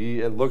to me.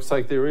 It looks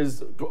like there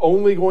is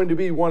only going to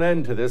be one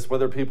end to this,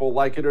 whether people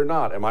like it or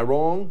not. Am I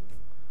wrong?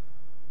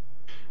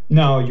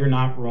 No, you're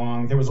not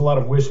wrong. There was a lot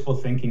of wishful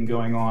thinking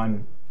going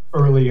on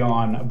early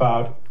on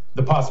about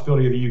the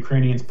possibility of the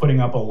Ukrainians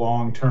putting up a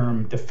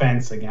long-term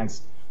defense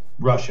against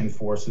Russian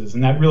forces.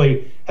 And that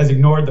really has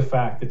ignored the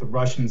fact that the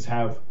Russians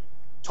have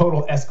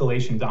total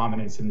escalation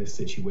dominance in this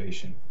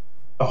situation.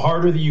 The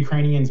harder the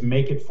Ukrainians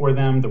make it for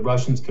them, the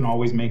Russians can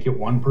always make it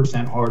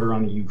 1% harder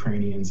on the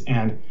Ukrainians.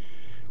 And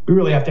we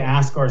really have to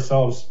ask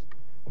ourselves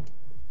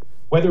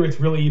whether it's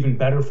really even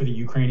better for the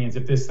Ukrainians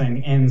if this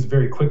thing ends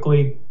very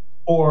quickly,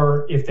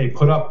 or if they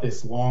put up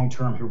this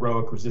long-term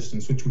heroic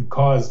resistance, which would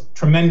cause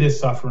tremendous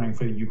suffering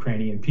for the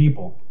Ukrainian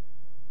people.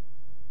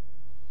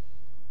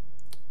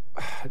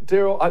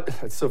 Daryl,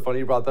 it's so funny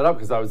you brought that up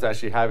because I was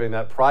actually having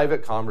that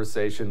private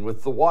conversation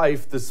with the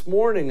wife this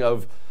morning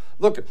of,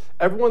 look,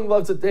 everyone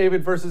loves a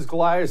David versus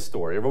Goliath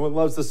story. Everyone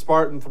loves the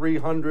Spartan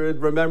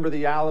 300, remember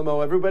the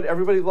Alamo.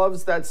 Everybody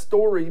loves that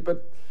story,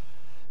 but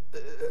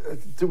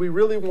do we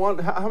really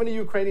want, how many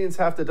Ukrainians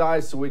have to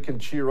die so we can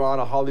cheer on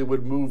a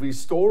Hollywood movie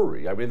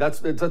story? I mean,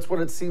 that's what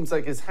it seems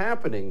like is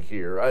happening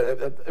here.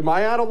 Am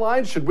I out of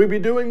line? Should we be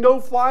doing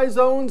no-fly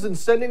zones and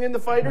sending in the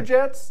fighter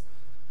jets?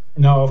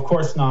 No, of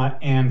course not.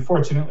 And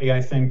fortunately,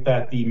 I think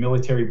that the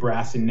military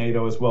brass in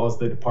NATO, as well as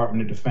the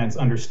Department of Defense,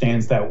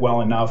 understands that well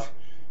enough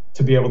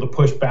to be able to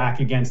push back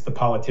against the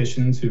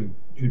politicians who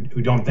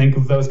don't think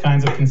of those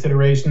kinds of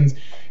considerations.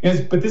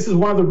 Yes, but this is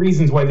one of the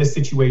reasons why this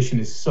situation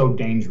is so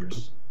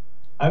dangerous.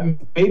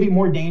 Maybe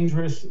more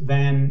dangerous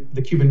than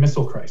the Cuban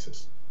Missile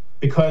Crisis.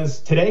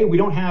 Because today we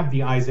don't have the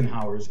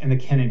Eisenhowers and the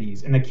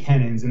Kennedys and the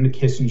Kennans and the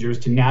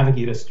Kissingers to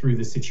navigate us through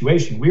the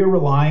situation. We are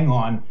relying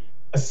on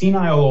a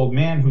senile old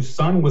man whose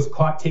son was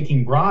caught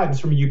taking bribes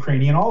from a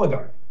Ukrainian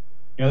oligarch.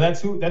 You know,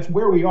 that's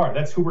where we are.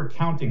 That's who we're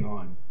counting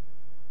on.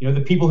 You know,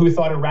 the people who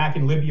thought Iraq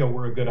and Libya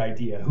were a good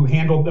idea, who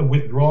handled the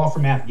withdrawal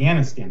from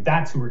Afghanistan,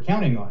 that's who we're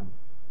counting on.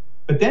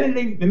 But then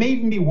it may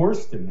even be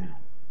worse than that.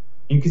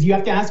 Because you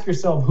have to ask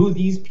yourself who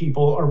these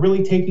people are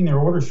really taking their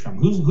orders from.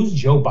 Who's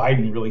Joe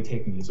Biden really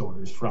taking these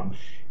orders from?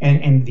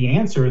 And the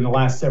answer in the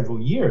last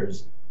several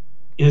years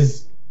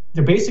is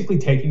they're basically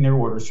taking their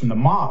orders from the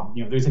mob.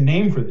 There's a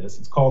name for this.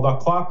 It's called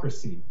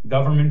autocracy,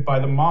 government by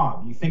the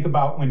mob. You think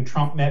about when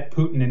Trump met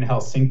Putin in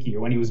Helsinki,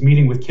 or when he was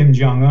meeting with Kim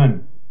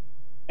Jong-un,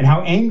 and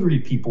how angry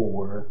people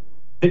were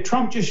that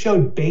Trump just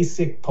showed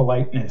basic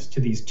politeness to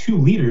these two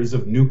leaders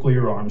of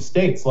nuclear-armed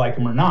states, like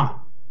him or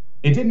not.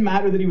 It didn't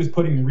matter that he was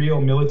putting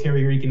real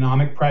military or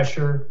economic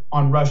pressure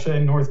on Russia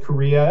and North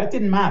Korea. That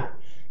didn't matter.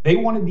 They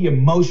wanted the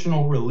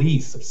emotional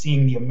release of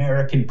seeing the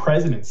American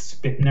president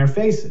spit in their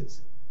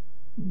faces.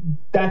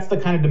 That's the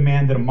kind of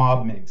demand that a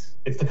mob makes.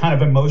 It's the kind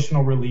of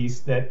emotional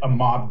release that a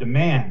mob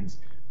demands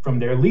from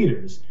their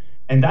leaders.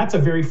 And that's a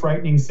very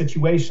frightening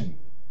situation.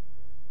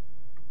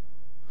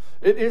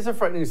 It is a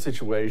frightening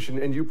situation,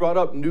 and you brought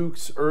up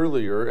nukes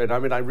earlier,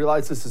 and I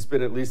realize this has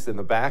been at least in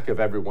the back of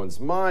everyone's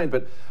mind,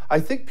 but I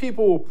think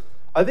people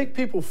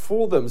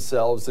fool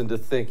themselves into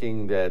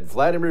thinking that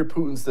Vladimir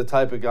Putin's the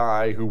type of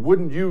guy who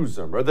wouldn't use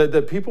them, or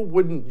that people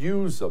wouldn't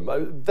use them.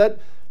 That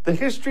the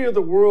history of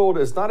the world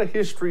is not a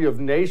history of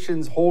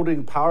nations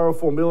holding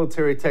powerful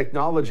military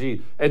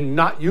technology and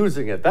not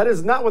using it. That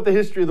is not what the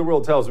history of the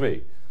world tells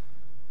me.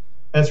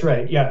 That's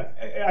right. Yeah,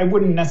 I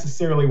wouldn't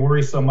necessarily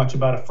worry so much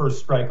about a first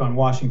strike on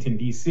Washington,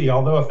 D.C.,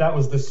 although if that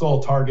was the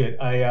sole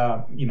target,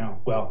 I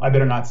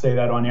better not say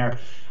that on air.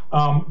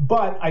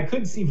 But I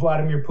could see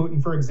Vladimir Putin,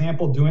 for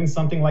example, doing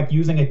something like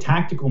using a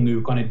tactical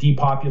nuke on a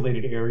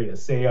depopulated area,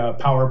 say a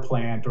power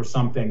plant or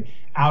something,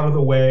 out of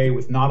the way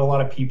with not a lot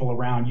of people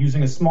around,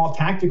 using a small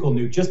tactical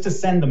nuke just to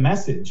send the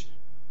message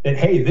that,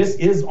 hey, this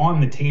is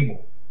on the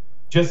table,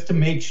 just to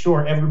make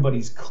sure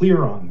everybody's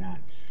clear on that.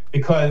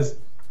 Because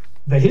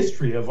the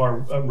history of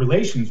our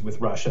relations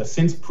with Russia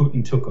since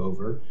Putin took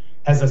over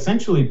has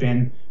essentially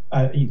been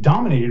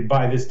dominated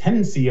by this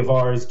tendency of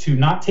ours to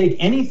not take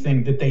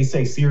anything that they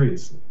say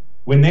seriously.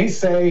 When they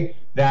say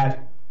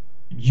that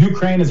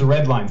Ukraine is a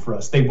red line for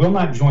us, they will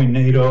not join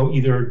NATO,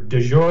 either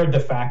de jure or de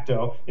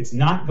facto, it's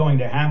not going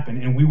to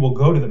happen, and we will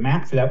go to the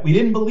mat for that. We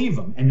didn't believe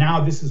them, and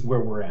now this is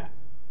where we're at.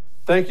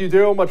 Thank you,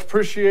 Daryl. Much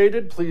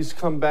appreciated. Please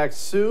come back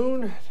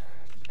soon.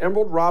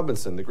 Emerald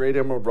Robinson, the great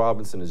Emerald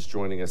Robinson, is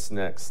joining us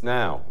next.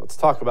 Now, let's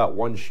talk about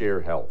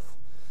OneShare Health.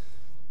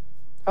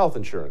 Health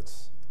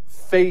insurance.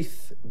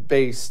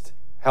 Faith-based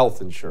health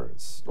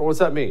insurance. What does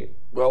that mean?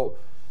 Well,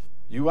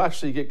 you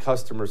actually get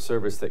customer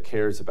service that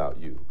cares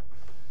about you.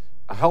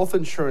 A health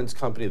insurance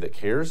company that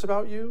cares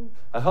about you,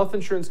 a health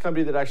insurance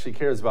company that actually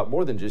cares about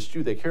more than just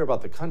you, they care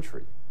about the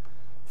country.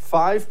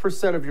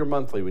 5% of your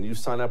monthly when you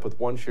sign up with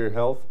OneShare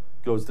Health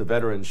goes to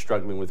veterans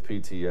struggling with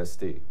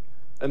PTSD.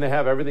 And they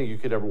have everything you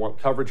could ever want.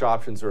 Coverage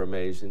options are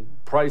amazing.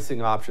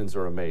 Pricing options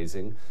are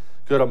amazing.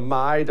 Go to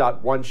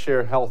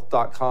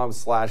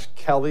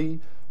my.onesharehealth.com/Kelly,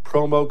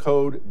 promo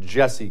code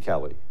Jesse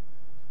Kelly.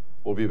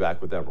 We'll be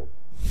back with Emerald.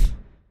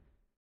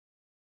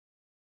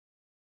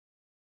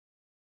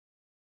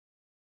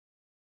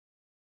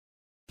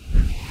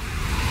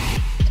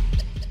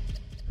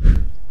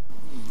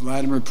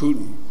 Vladimir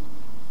Putin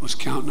was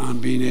counting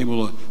on being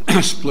able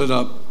to split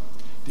up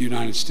the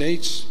United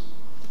States.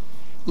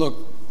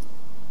 Look,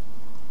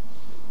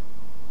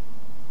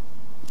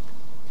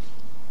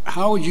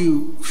 how would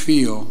you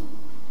feel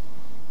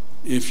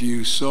if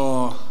you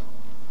saw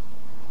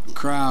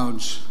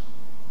crowds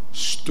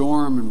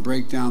storm and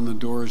break down the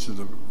doors of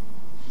the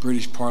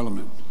British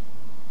Parliament,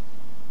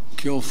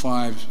 kill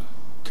 5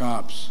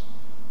 cops?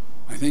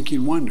 I think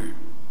you'd wonder.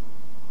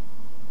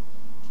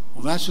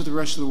 Well, that's what the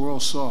rest of the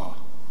world saw.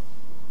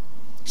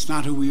 It's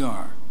not who we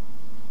are.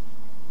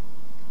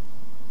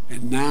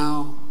 And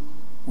now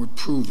we're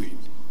proving,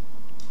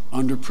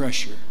 under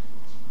pressure,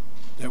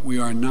 that we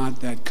are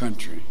not that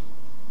country.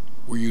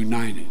 We're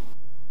united.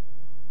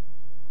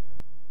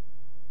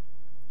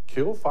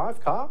 Kill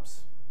 5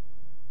 cops?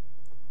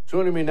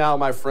 Joining me now,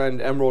 my friend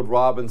Emerald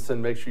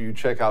Robinson. Make sure you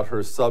check out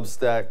her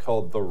Substack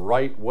called The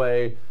Right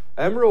Way.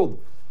 Emerald,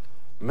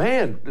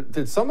 man,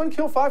 did someone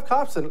kill 5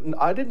 cops and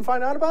I didn't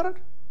find out about it?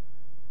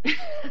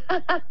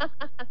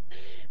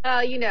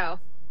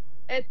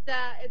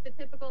 It's a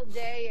typical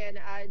day in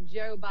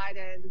Joe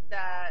Biden's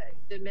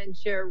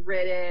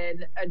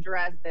dementia-ridden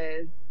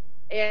addresses.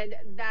 And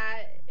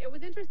that it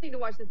was interesting to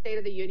watch the State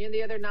of the Union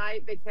the other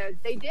night, because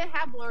they did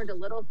have learned a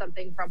little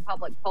something from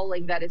public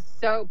polling that is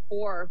so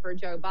poor for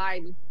Joe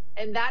Biden,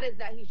 and that is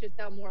that he should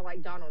sound more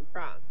like Donald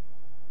Trump.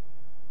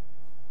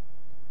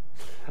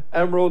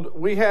 Emerald,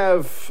 we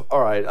have,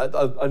 all right,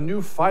 a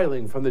new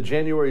filing from the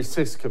January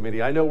 6th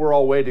committee. I know we're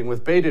all waiting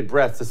with bated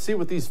breath to see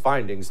what these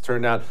findings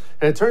turn out.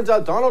 And it turns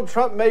out Donald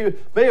Trump may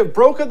have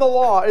broken the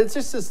law. It's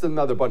just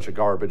another bunch of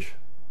garbage.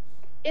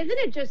 Isn't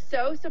it just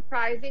so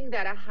surprising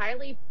that a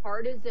highly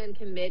partisan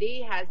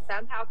committee has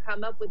somehow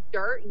come up with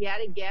dirt yet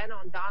again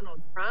on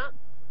Donald Trump?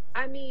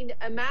 I mean,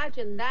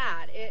 imagine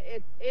that.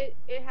 It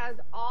has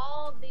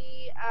all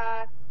the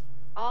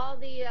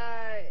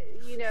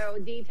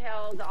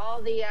details,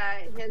 all the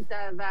hints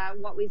of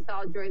what we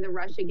saw during the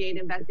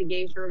Russiagate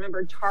investigation.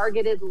 Remember,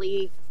 targeted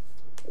leaks,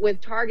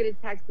 with targeted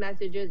text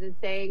messages and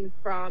saying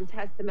from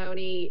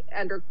testimony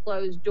under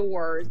closed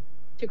doors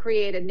to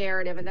create a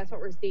narrative. And that's what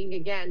we're seeing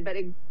again. But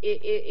the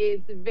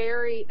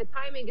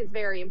timing is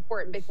very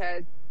important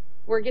because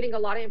we're getting a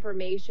lot of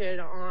information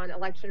on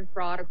election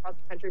fraud across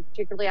the country,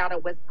 particularly out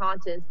of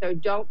Wisconsin. So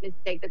don't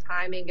mistake the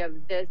timing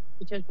of this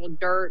potential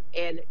dirt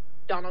and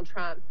Donald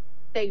Trump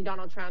saying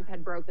Donald Trump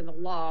had broken the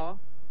law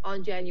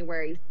on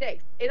January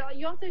 6th.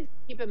 You also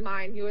keep in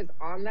mind who is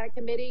on that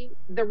committee.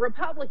 The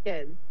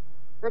Republicans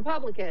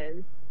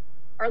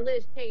are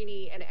Liz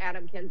Cheney and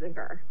Adam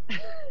Kinzinger.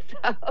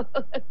 So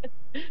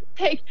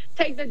take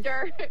the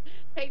dirt,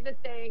 take the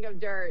saying of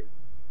dirt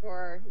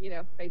for,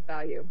 face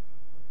value.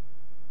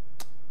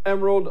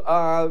 Emerald,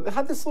 I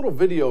had this little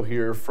video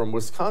here from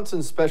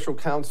Wisconsin Special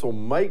Counsel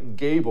Mike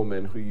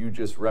Gableman, who you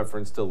just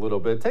referenced a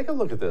little bit. Take a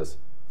look at this.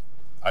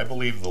 I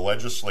believe the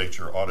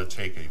legislature ought to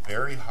take a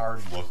very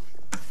hard look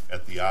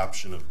at the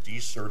option of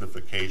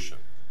decertification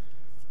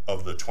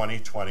of the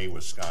 2020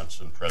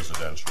 Wisconsin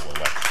presidential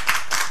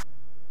election.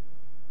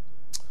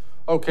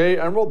 Okay,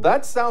 Emerald,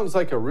 that sounds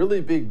like a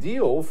really big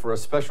deal for a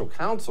special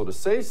counsel to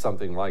say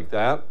something like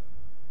that.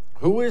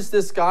 Who is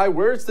this guy?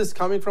 Where is this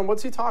coming from?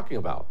 What's he talking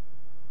about?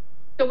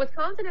 So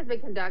Wisconsin has been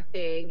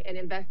conducting an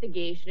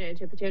investigation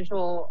into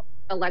potential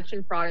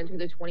election fraud into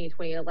the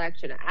 2020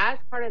 election. As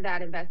part of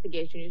that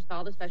investigation, you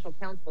saw the special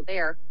counsel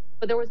there,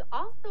 but there was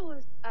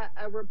also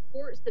a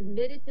report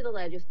submitted to the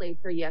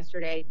legislature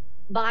yesterday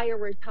by a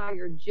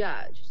retired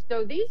judge.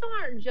 So these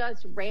aren't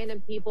just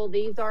random people.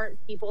 These aren't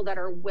people that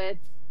are with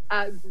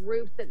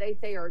groups that they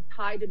say are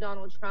tied to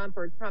Donald Trump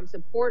or Trump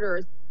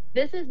supporters.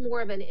 This is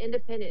more of an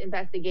independent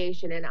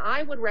investigation, and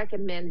I would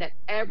recommend that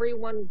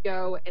everyone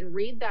go and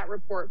read that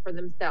report for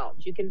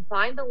themselves. You can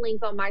find the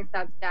link on my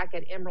Substack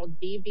at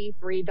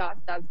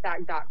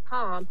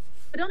emeralddv3.substack.com,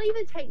 but don't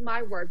even take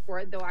my word for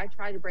it, though I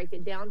try to break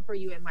it down for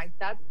you in my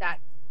Substack.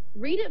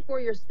 Read it for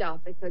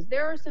yourself because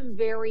there are some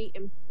very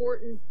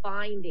important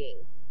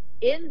findings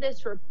in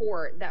this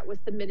report that was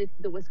submitted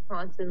to the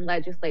Wisconsin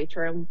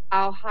legislature, and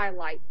I'll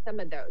highlight some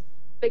of those.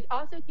 But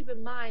also keep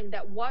in mind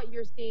that what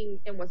you're seeing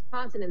in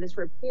Wisconsin in this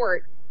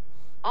report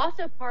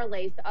also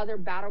parlays to other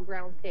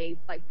battleground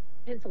states like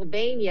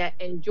Pennsylvania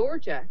and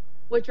Georgia,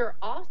 which are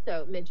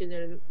also mentioned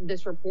in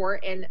this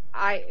report. And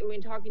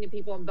when talking to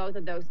people in both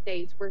of those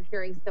states, we're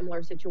hearing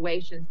similar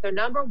situations. So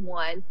number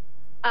one,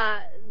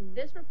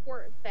 this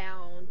report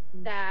found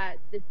that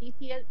the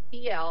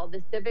CTCL,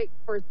 the Civic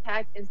for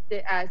Tech and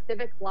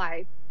Civic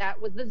Life,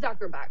 that was the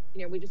Zuckerbucks,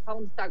 we just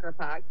call them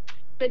Zuckerbucks,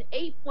 spent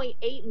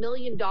 $8.8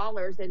 million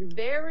in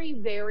very,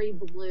 very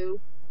blue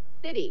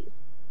cities.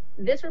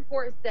 This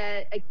report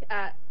said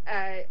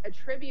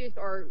attributes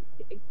or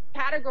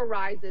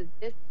categorizes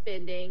this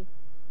spending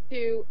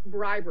to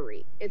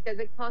bribery. It says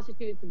it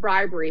constitutes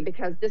bribery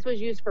because this was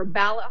used for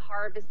ballot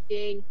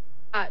harvesting,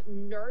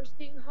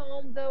 nursing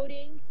home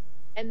voting,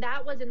 and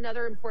that was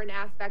another important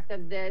aspect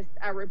of this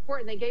report.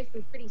 And they gave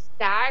some pretty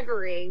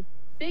staggering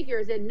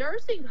figures in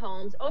nursing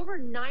homes. Over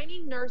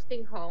 90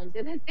 nursing homes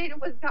in the state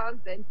of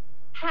Wisconsin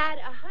had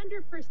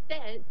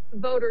 100%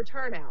 voter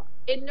turnout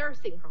in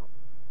nursing homes.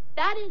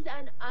 That is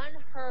an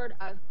unheard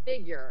of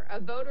figure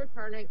of voter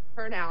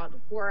turnout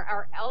for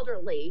our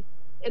elderly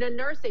in a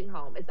nursing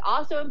home. It's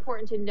also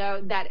important to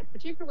note that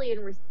particularly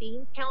in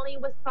Racine County,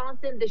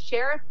 Wisconsin, the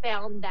sheriff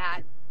found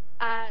that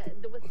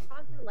the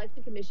Wisconsin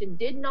Election Commission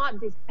did not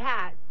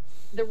dispatch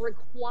the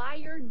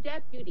required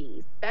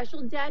deputies,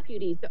 special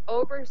deputies, to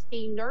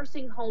oversee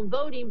nursing home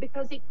voting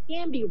because it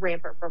can be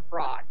rampant for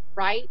fraud,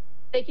 right?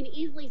 They can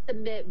easily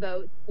submit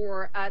votes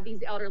for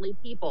these elderly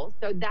people.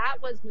 So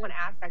that was one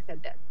aspect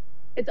of this.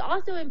 It's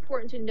also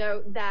important to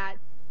note that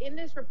in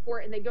this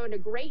report, and they go into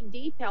great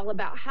detail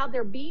about how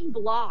they're being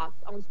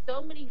blocked on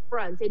so many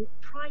fronts in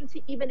trying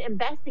to even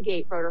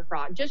investigate voter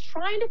fraud, just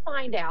trying to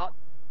find out,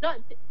 not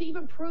to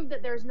even prove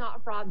that there's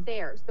not fraud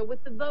there. So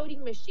with the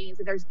voting machines,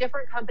 and there's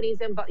different companies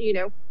that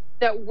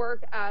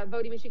work,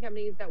 voting machine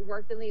companies that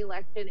worked in the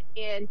election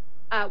in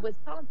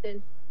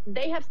Wisconsin,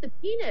 they have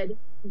subpoenaed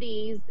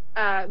these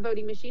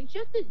voting machines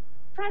just to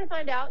try to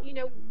find out,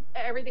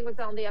 everything was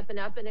on the up and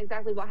up and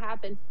exactly what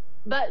happened.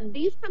 But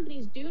these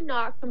companies do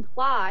not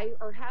comply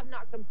or have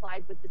not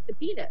complied with the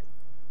subpoenas.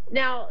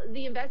 Now,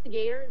 the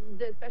investigator,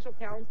 the special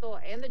counsel,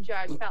 and the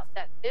judge felt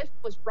that this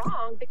was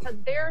wrong because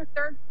they're a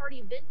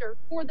third-party vendor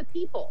for the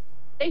people.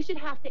 They should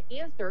have to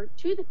answer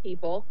to the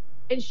people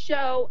and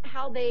show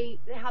how they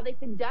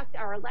conduct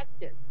our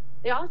elections.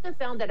 They also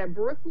found that an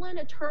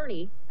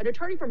attorney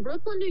from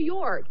Brooklyn, New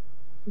York,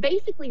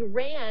 basically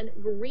ran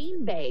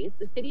Green Bay's,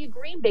 the city of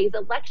Green Bay's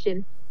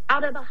election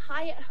out of a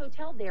Hyatt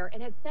hotel there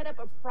and had set up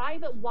a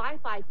private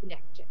Wi-Fi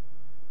connection.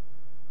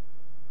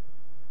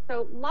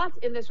 So lots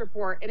in this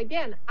report. And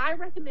again, I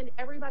recommend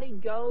everybody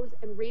goes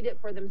and read it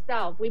for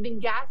themselves. We've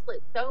been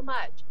gaslit so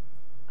much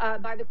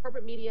by the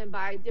corporate media and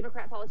by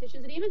Democrat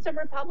politicians and even some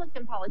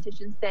Republican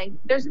politicians saying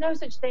there's no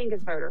such thing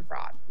as voter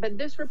fraud. But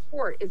this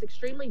report is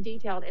extremely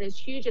detailed and it's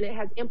huge and it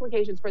has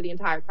implications for the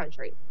entire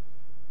country.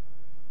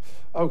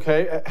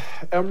 Okay,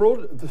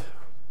 Emerald,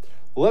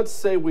 let's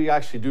say we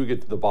actually do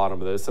get to the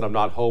bottom of this, and I'm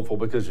not hopeful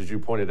because, as you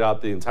pointed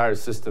out, the entire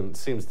system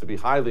seems to be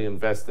highly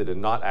invested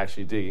in not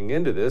actually digging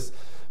into this.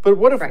 But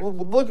what if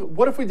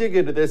what if we dig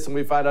into this and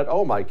we find out,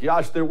 oh my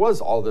gosh, there was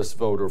all this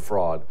voter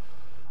fraud?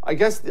 I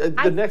guess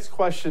the next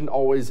question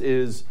always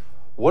is,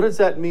 what does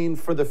that mean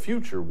for the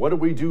future? What do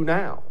we do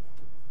now?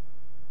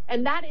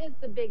 And that is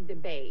the big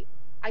debate.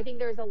 I think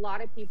there's a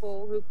lot of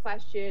people who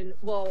question,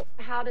 well,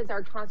 how does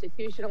our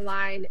Constitution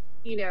align,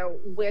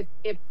 with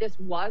if this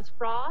was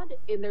fraud?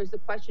 And there's the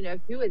question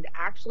of who is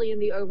actually in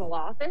the Oval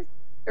Office.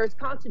 There's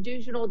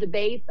constitutional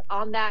debates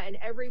on that in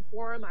every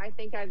forum I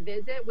think I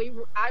visit.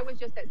 I was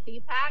just at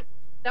CPAC.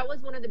 That was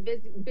one of the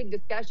big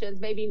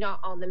discussions, maybe not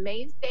on the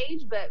main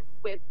stage, but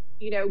with,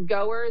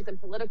 goers and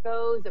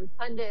politicos and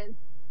pundits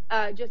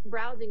just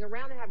browsing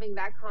around and having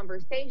that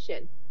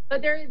conversation.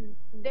 But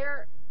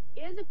there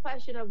is a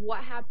question of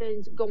what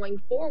happens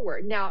going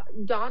forward. Now,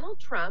 Donald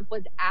Trump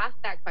was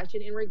asked that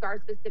question in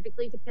regards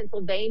specifically to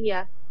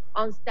Pennsylvania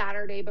on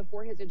Saturday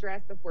before his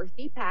address before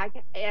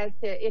CPAC as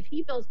to if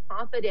he feels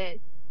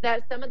confident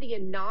that some of the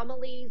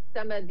anomalies,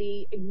 some of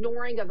the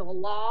ignoring of the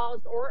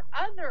laws or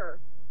other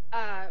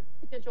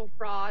potential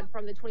fraud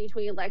from the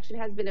 2020 election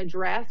has been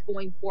addressed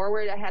going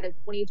forward ahead of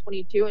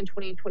 2022 and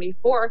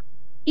 2024.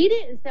 He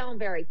didn't sound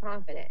very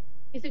confident.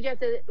 He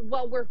suggested,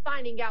 well, we're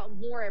finding out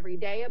more every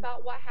day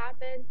about what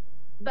happened,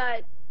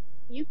 but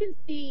you can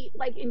see,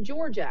 like in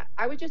Georgia,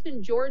 I was just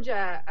in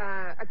Georgia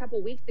a couple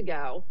of weeks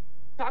ago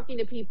talking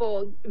to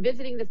people,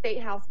 visiting the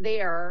state house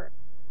there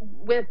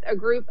with a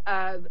group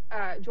of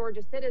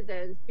Georgia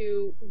citizens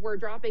who were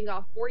dropping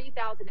off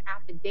 40,000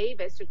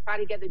 affidavits to try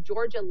to get the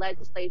Georgia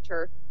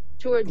legislature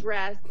to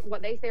address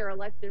what they say are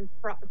election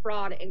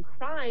fraud and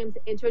crimes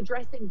and to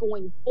address it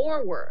going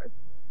forward.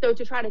 So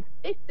to try to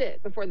fix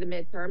it before the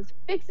midterms,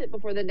 fix it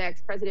before the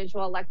next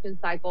presidential election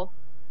cycle.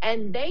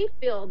 And they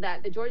feel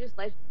that the Georgia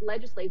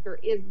legislature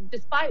is,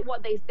 despite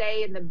what they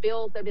say and the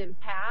bills that have been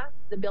passed,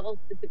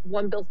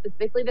 one bill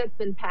specifically that's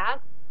been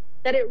passed,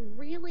 that it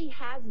really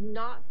has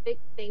not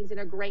fixed things in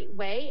a great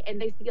way. And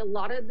they see a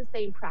lot of the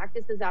same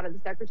practices out of the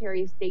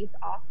Secretary of State's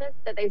office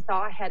that they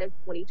saw ahead of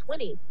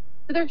 2020.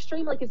 So they're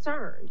extremely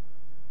concerned.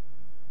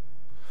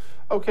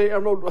 Okay,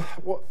 Emerald,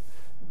 well,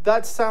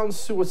 that sounds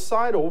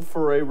suicidal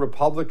for a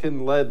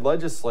Republican-led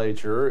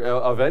legislature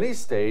of any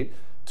state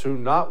to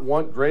not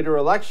want greater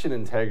election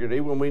integrity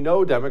when we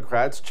know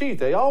Democrats cheat.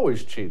 They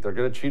always cheat. They're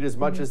going to cheat as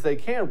much as they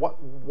can.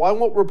 Why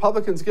won't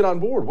Republicans get on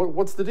board?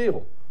 What's the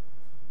deal?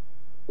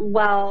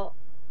 Well,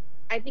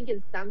 I think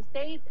in some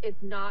states,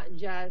 it's not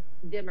just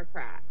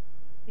Democrats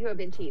who have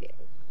been cheating.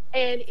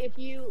 And if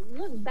you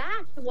look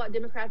back to what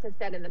Democrats have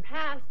said in the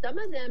past, some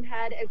of them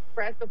had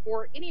expressed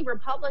before any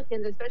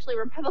Republicans, especially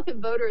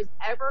Republican voters,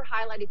 ever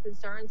highlighted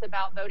concerns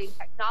about voting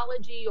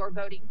technology or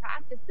voting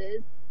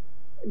practices.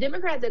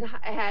 Democrats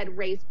had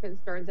raised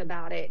concerns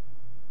about it.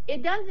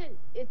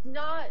 It's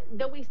not,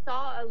 though we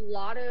saw a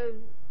lot of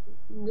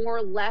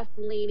more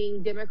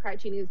left-leaning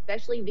Democrat cheating,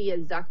 especially via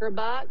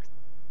Zuckerbucks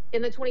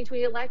in the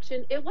 2020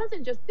 election, it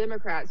wasn't just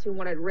Democrats who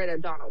wanted rid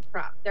of Donald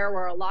Trump. There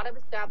were a lot of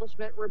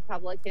establishment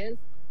Republicans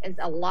and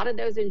a lot of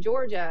those in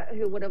Georgia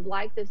who would have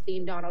liked to have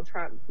seen Donald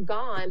Trump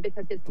gone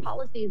because his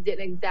policies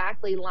didn't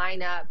exactly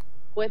line up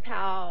with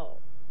how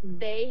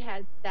they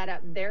had set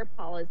up their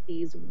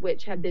policies,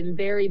 which have been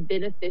very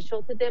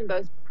beneficial to them,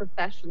 both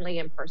professionally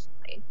and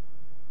personally.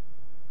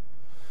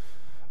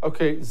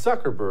 Okay,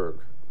 Zuckerberg,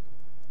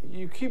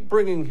 you keep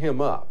bringing him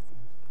up.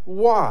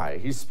 Why?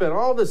 He spent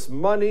all this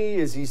money.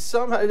 Is he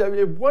somehow,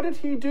 what did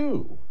he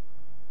do?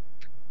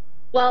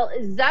 Well,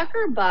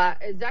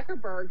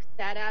 Zuckerberg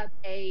set up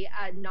a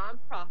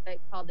nonprofit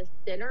called the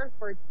Center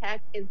for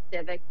Tech and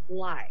Civic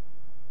Life.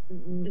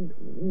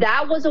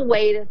 That was a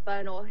way to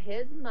funnel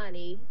his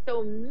money.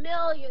 So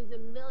millions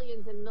and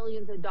millions and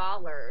millions of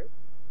dollars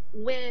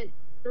went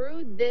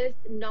through this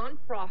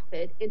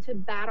nonprofit into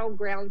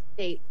battleground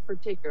states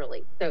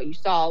particularly. So you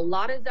saw a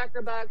lot of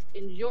Zuckerbucks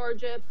in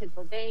Georgia,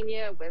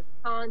 Pennsylvania,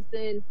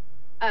 Wisconsin,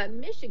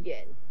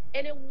 Michigan.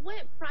 And it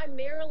went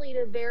primarily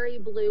to very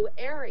blue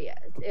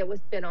areas. It was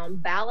spent on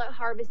ballot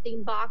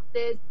harvesting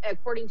boxes.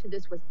 According to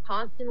this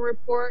Wisconsin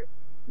report,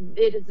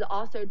 it is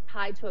also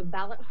tied to a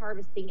ballot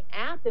harvesting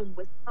app in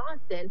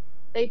Wisconsin.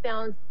 They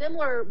found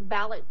similar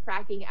ballot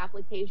tracking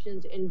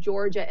applications in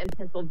Georgia and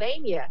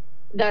Pennsylvania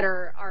that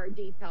are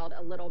detailed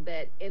a little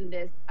bit in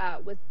this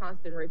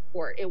Wisconsin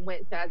report. It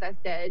went to, as I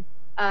said,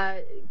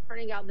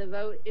 turning out the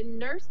vote in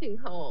nursing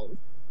homes.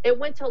 It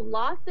went to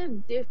lots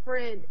of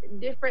different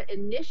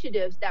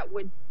initiatives that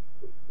would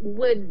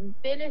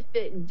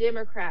benefit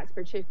Democrats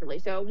particularly.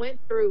 So it went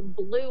through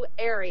blue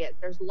areas.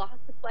 There's lots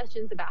of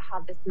questions about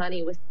how this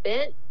money was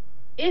spent,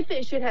 if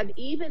it should have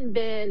even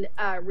been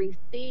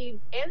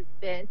received and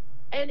spent.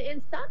 And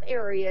in some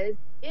areas,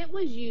 it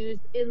was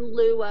used in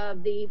lieu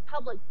of the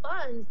public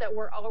funds that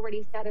were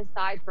already set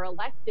aside for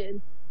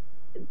elections.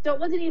 So it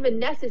wasn't even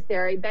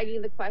necessary,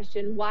 begging the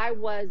question, why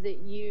was it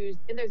used?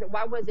 And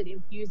why was it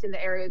infused in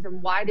the areas,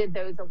 and why did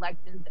those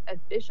elections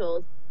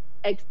officials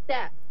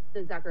accept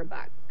the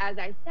Zuckerbucks? As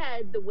I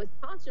said, the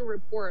Wisconsin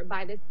report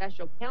by the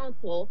special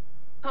counsel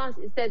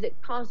it says it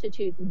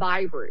constitutes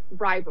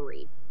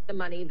bribery, the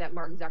money that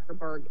Mark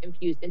Zuckerberg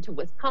infused into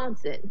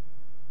Wisconsin.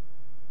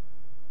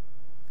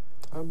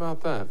 How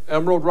about that?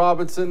 Emerald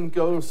Robinson,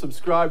 go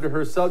subscribe to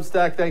her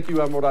Substack. Thank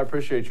you, Emerald. I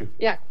appreciate you.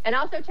 Yeah, and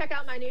also check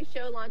out my new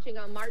show launching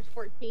on March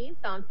 14th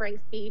on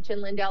Frank's Beach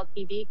and Lindell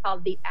TV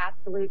called The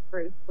Absolute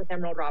Truth with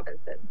Emerald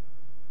Robinson.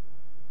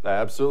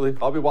 Absolutely.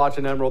 I'll be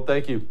watching, Emerald.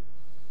 Thank you.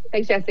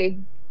 Thanks,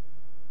 Jesse.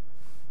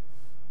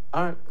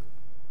 All right.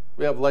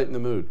 We have Light in the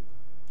Mood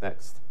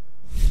next.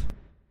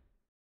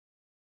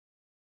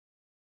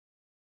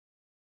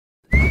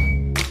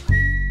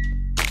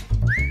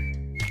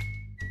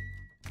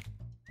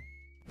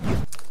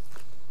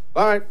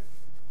 All right,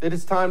 it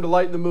is time to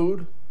lighten the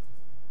mood.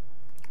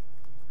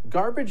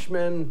 Garbage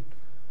men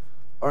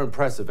are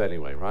impressive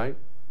anyway, right?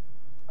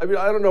 I mean,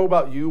 I don't know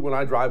about you. When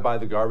I drive by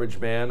the garbage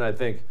man, I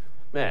think,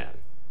 man,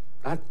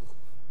 that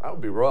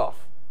would be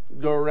rough.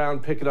 Go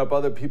around picking up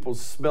other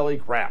people's smelly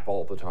crap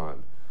all the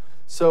time.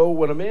 So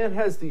when a man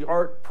has the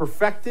art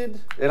perfected,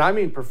 and I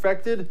mean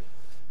perfected,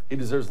 he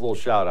deserves a little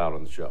shout out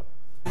on the show.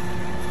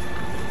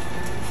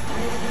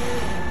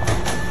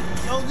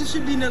 Yo, this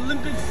should be an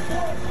Olympic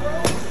sport,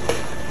 bro.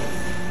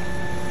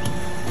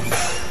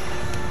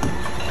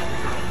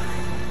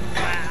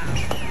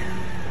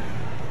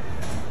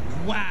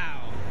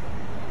 Wow.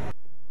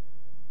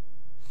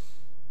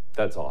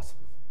 That's awesome.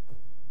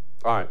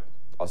 All right,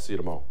 I'll see you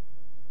tomorrow.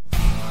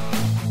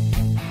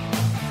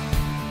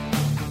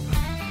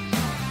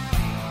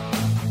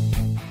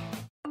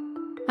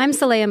 I'm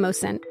Saleha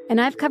Mohsen,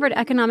 and I've covered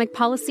economic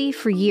policy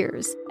for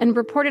years and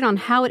reported on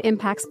how it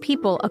impacts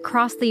people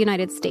across the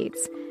United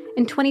States.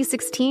 In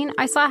 2016,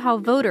 I saw how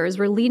voters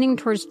were leaning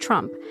towards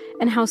Trump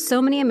and how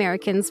so many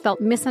Americans felt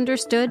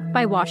misunderstood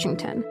by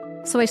Washington.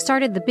 So I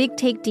started The Big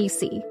Take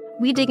DC.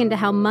 We dig into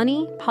how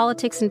money,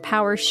 politics, and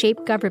power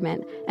shape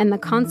government and the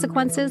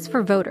consequences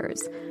for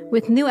voters.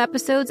 With new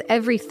episodes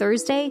every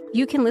Thursday,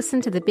 you can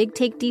listen to The Big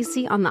Take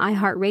DC on the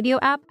iHeartRadio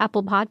app,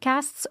 Apple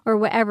Podcasts, or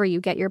wherever you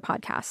get your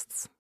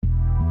podcasts.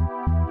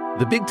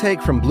 The Big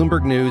Take from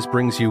Bloomberg News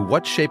brings you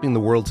what's shaping the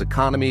world's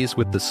economies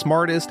with the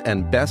smartest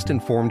and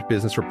best-informed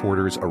business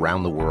reporters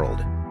around the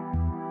world.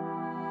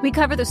 We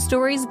cover the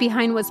stories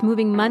behind what's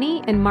moving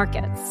money and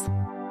markets,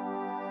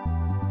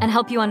 and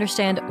help you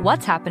understand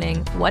what's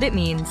happening, what it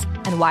means,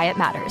 and why it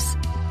matters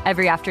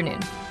every afternoon.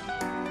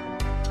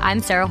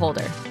 I'm Sarah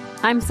Holder.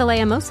 I'm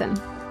Saleha Mohsen.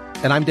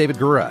 And I'm David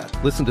Gura.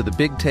 Listen to The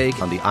Big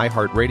Take on the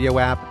iHeartRadio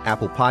app,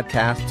 Apple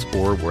Podcasts,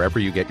 or wherever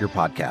you get your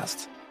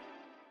podcasts.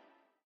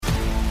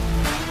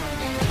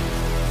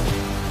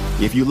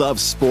 If you love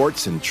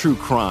sports and true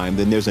crime,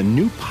 then there's a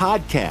new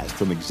podcast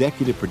from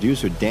executive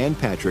producer Dan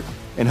Patrick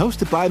and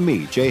hosted by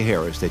me, Jay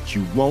Harris, that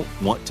you won't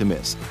want to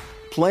miss.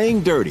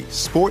 Playing Dirty: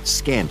 Sports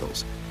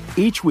Scandals.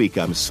 Each week,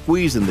 I'm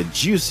squeezing the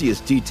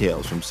juiciest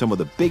details from some of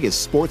the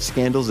biggest sports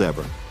scandals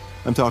ever.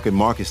 I'm talking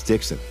Marcus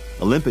Dixon,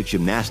 Olympic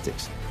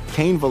gymnastics,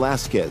 Cain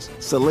Velasquez,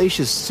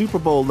 salacious Super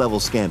Bowl-level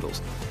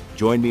scandals.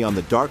 Join me on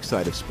the dark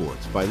side of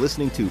sports by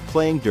listening to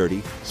Playing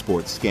Dirty: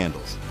 Sports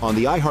Scandals on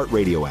the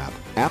iHeartRadio app,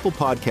 Apple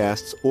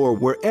Podcasts, or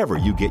wherever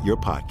you get your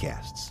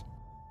podcasts.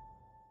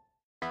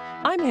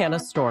 I'm Hannah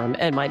Storm,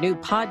 and my new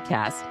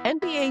podcast,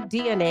 NBA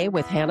DNA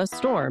with Hannah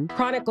Storm,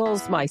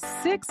 chronicles my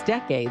 6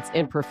 decades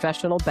in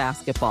professional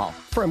basketball.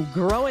 From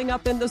growing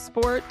up in the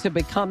sport to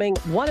becoming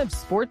one of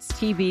sports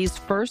TV's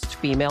first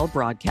female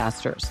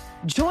broadcasters.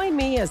 Join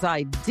me as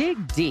I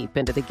dig deep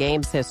into the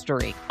game's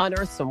history,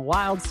 unearth some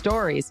wild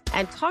stories,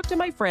 and talk to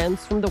my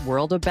friends from the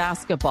world of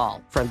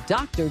basketball, from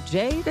Dr.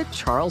 J to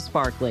Charles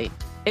Barkley.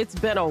 It's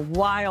been a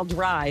wild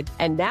ride,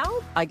 and now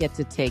I get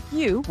to take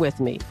you with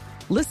me.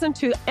 Listen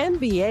to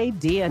NBA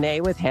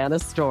DNA with Hannah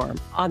Storm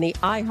on the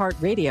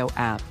iHeartRadio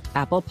app,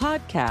 Apple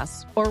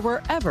Podcasts, or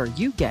wherever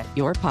you get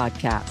your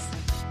podcasts.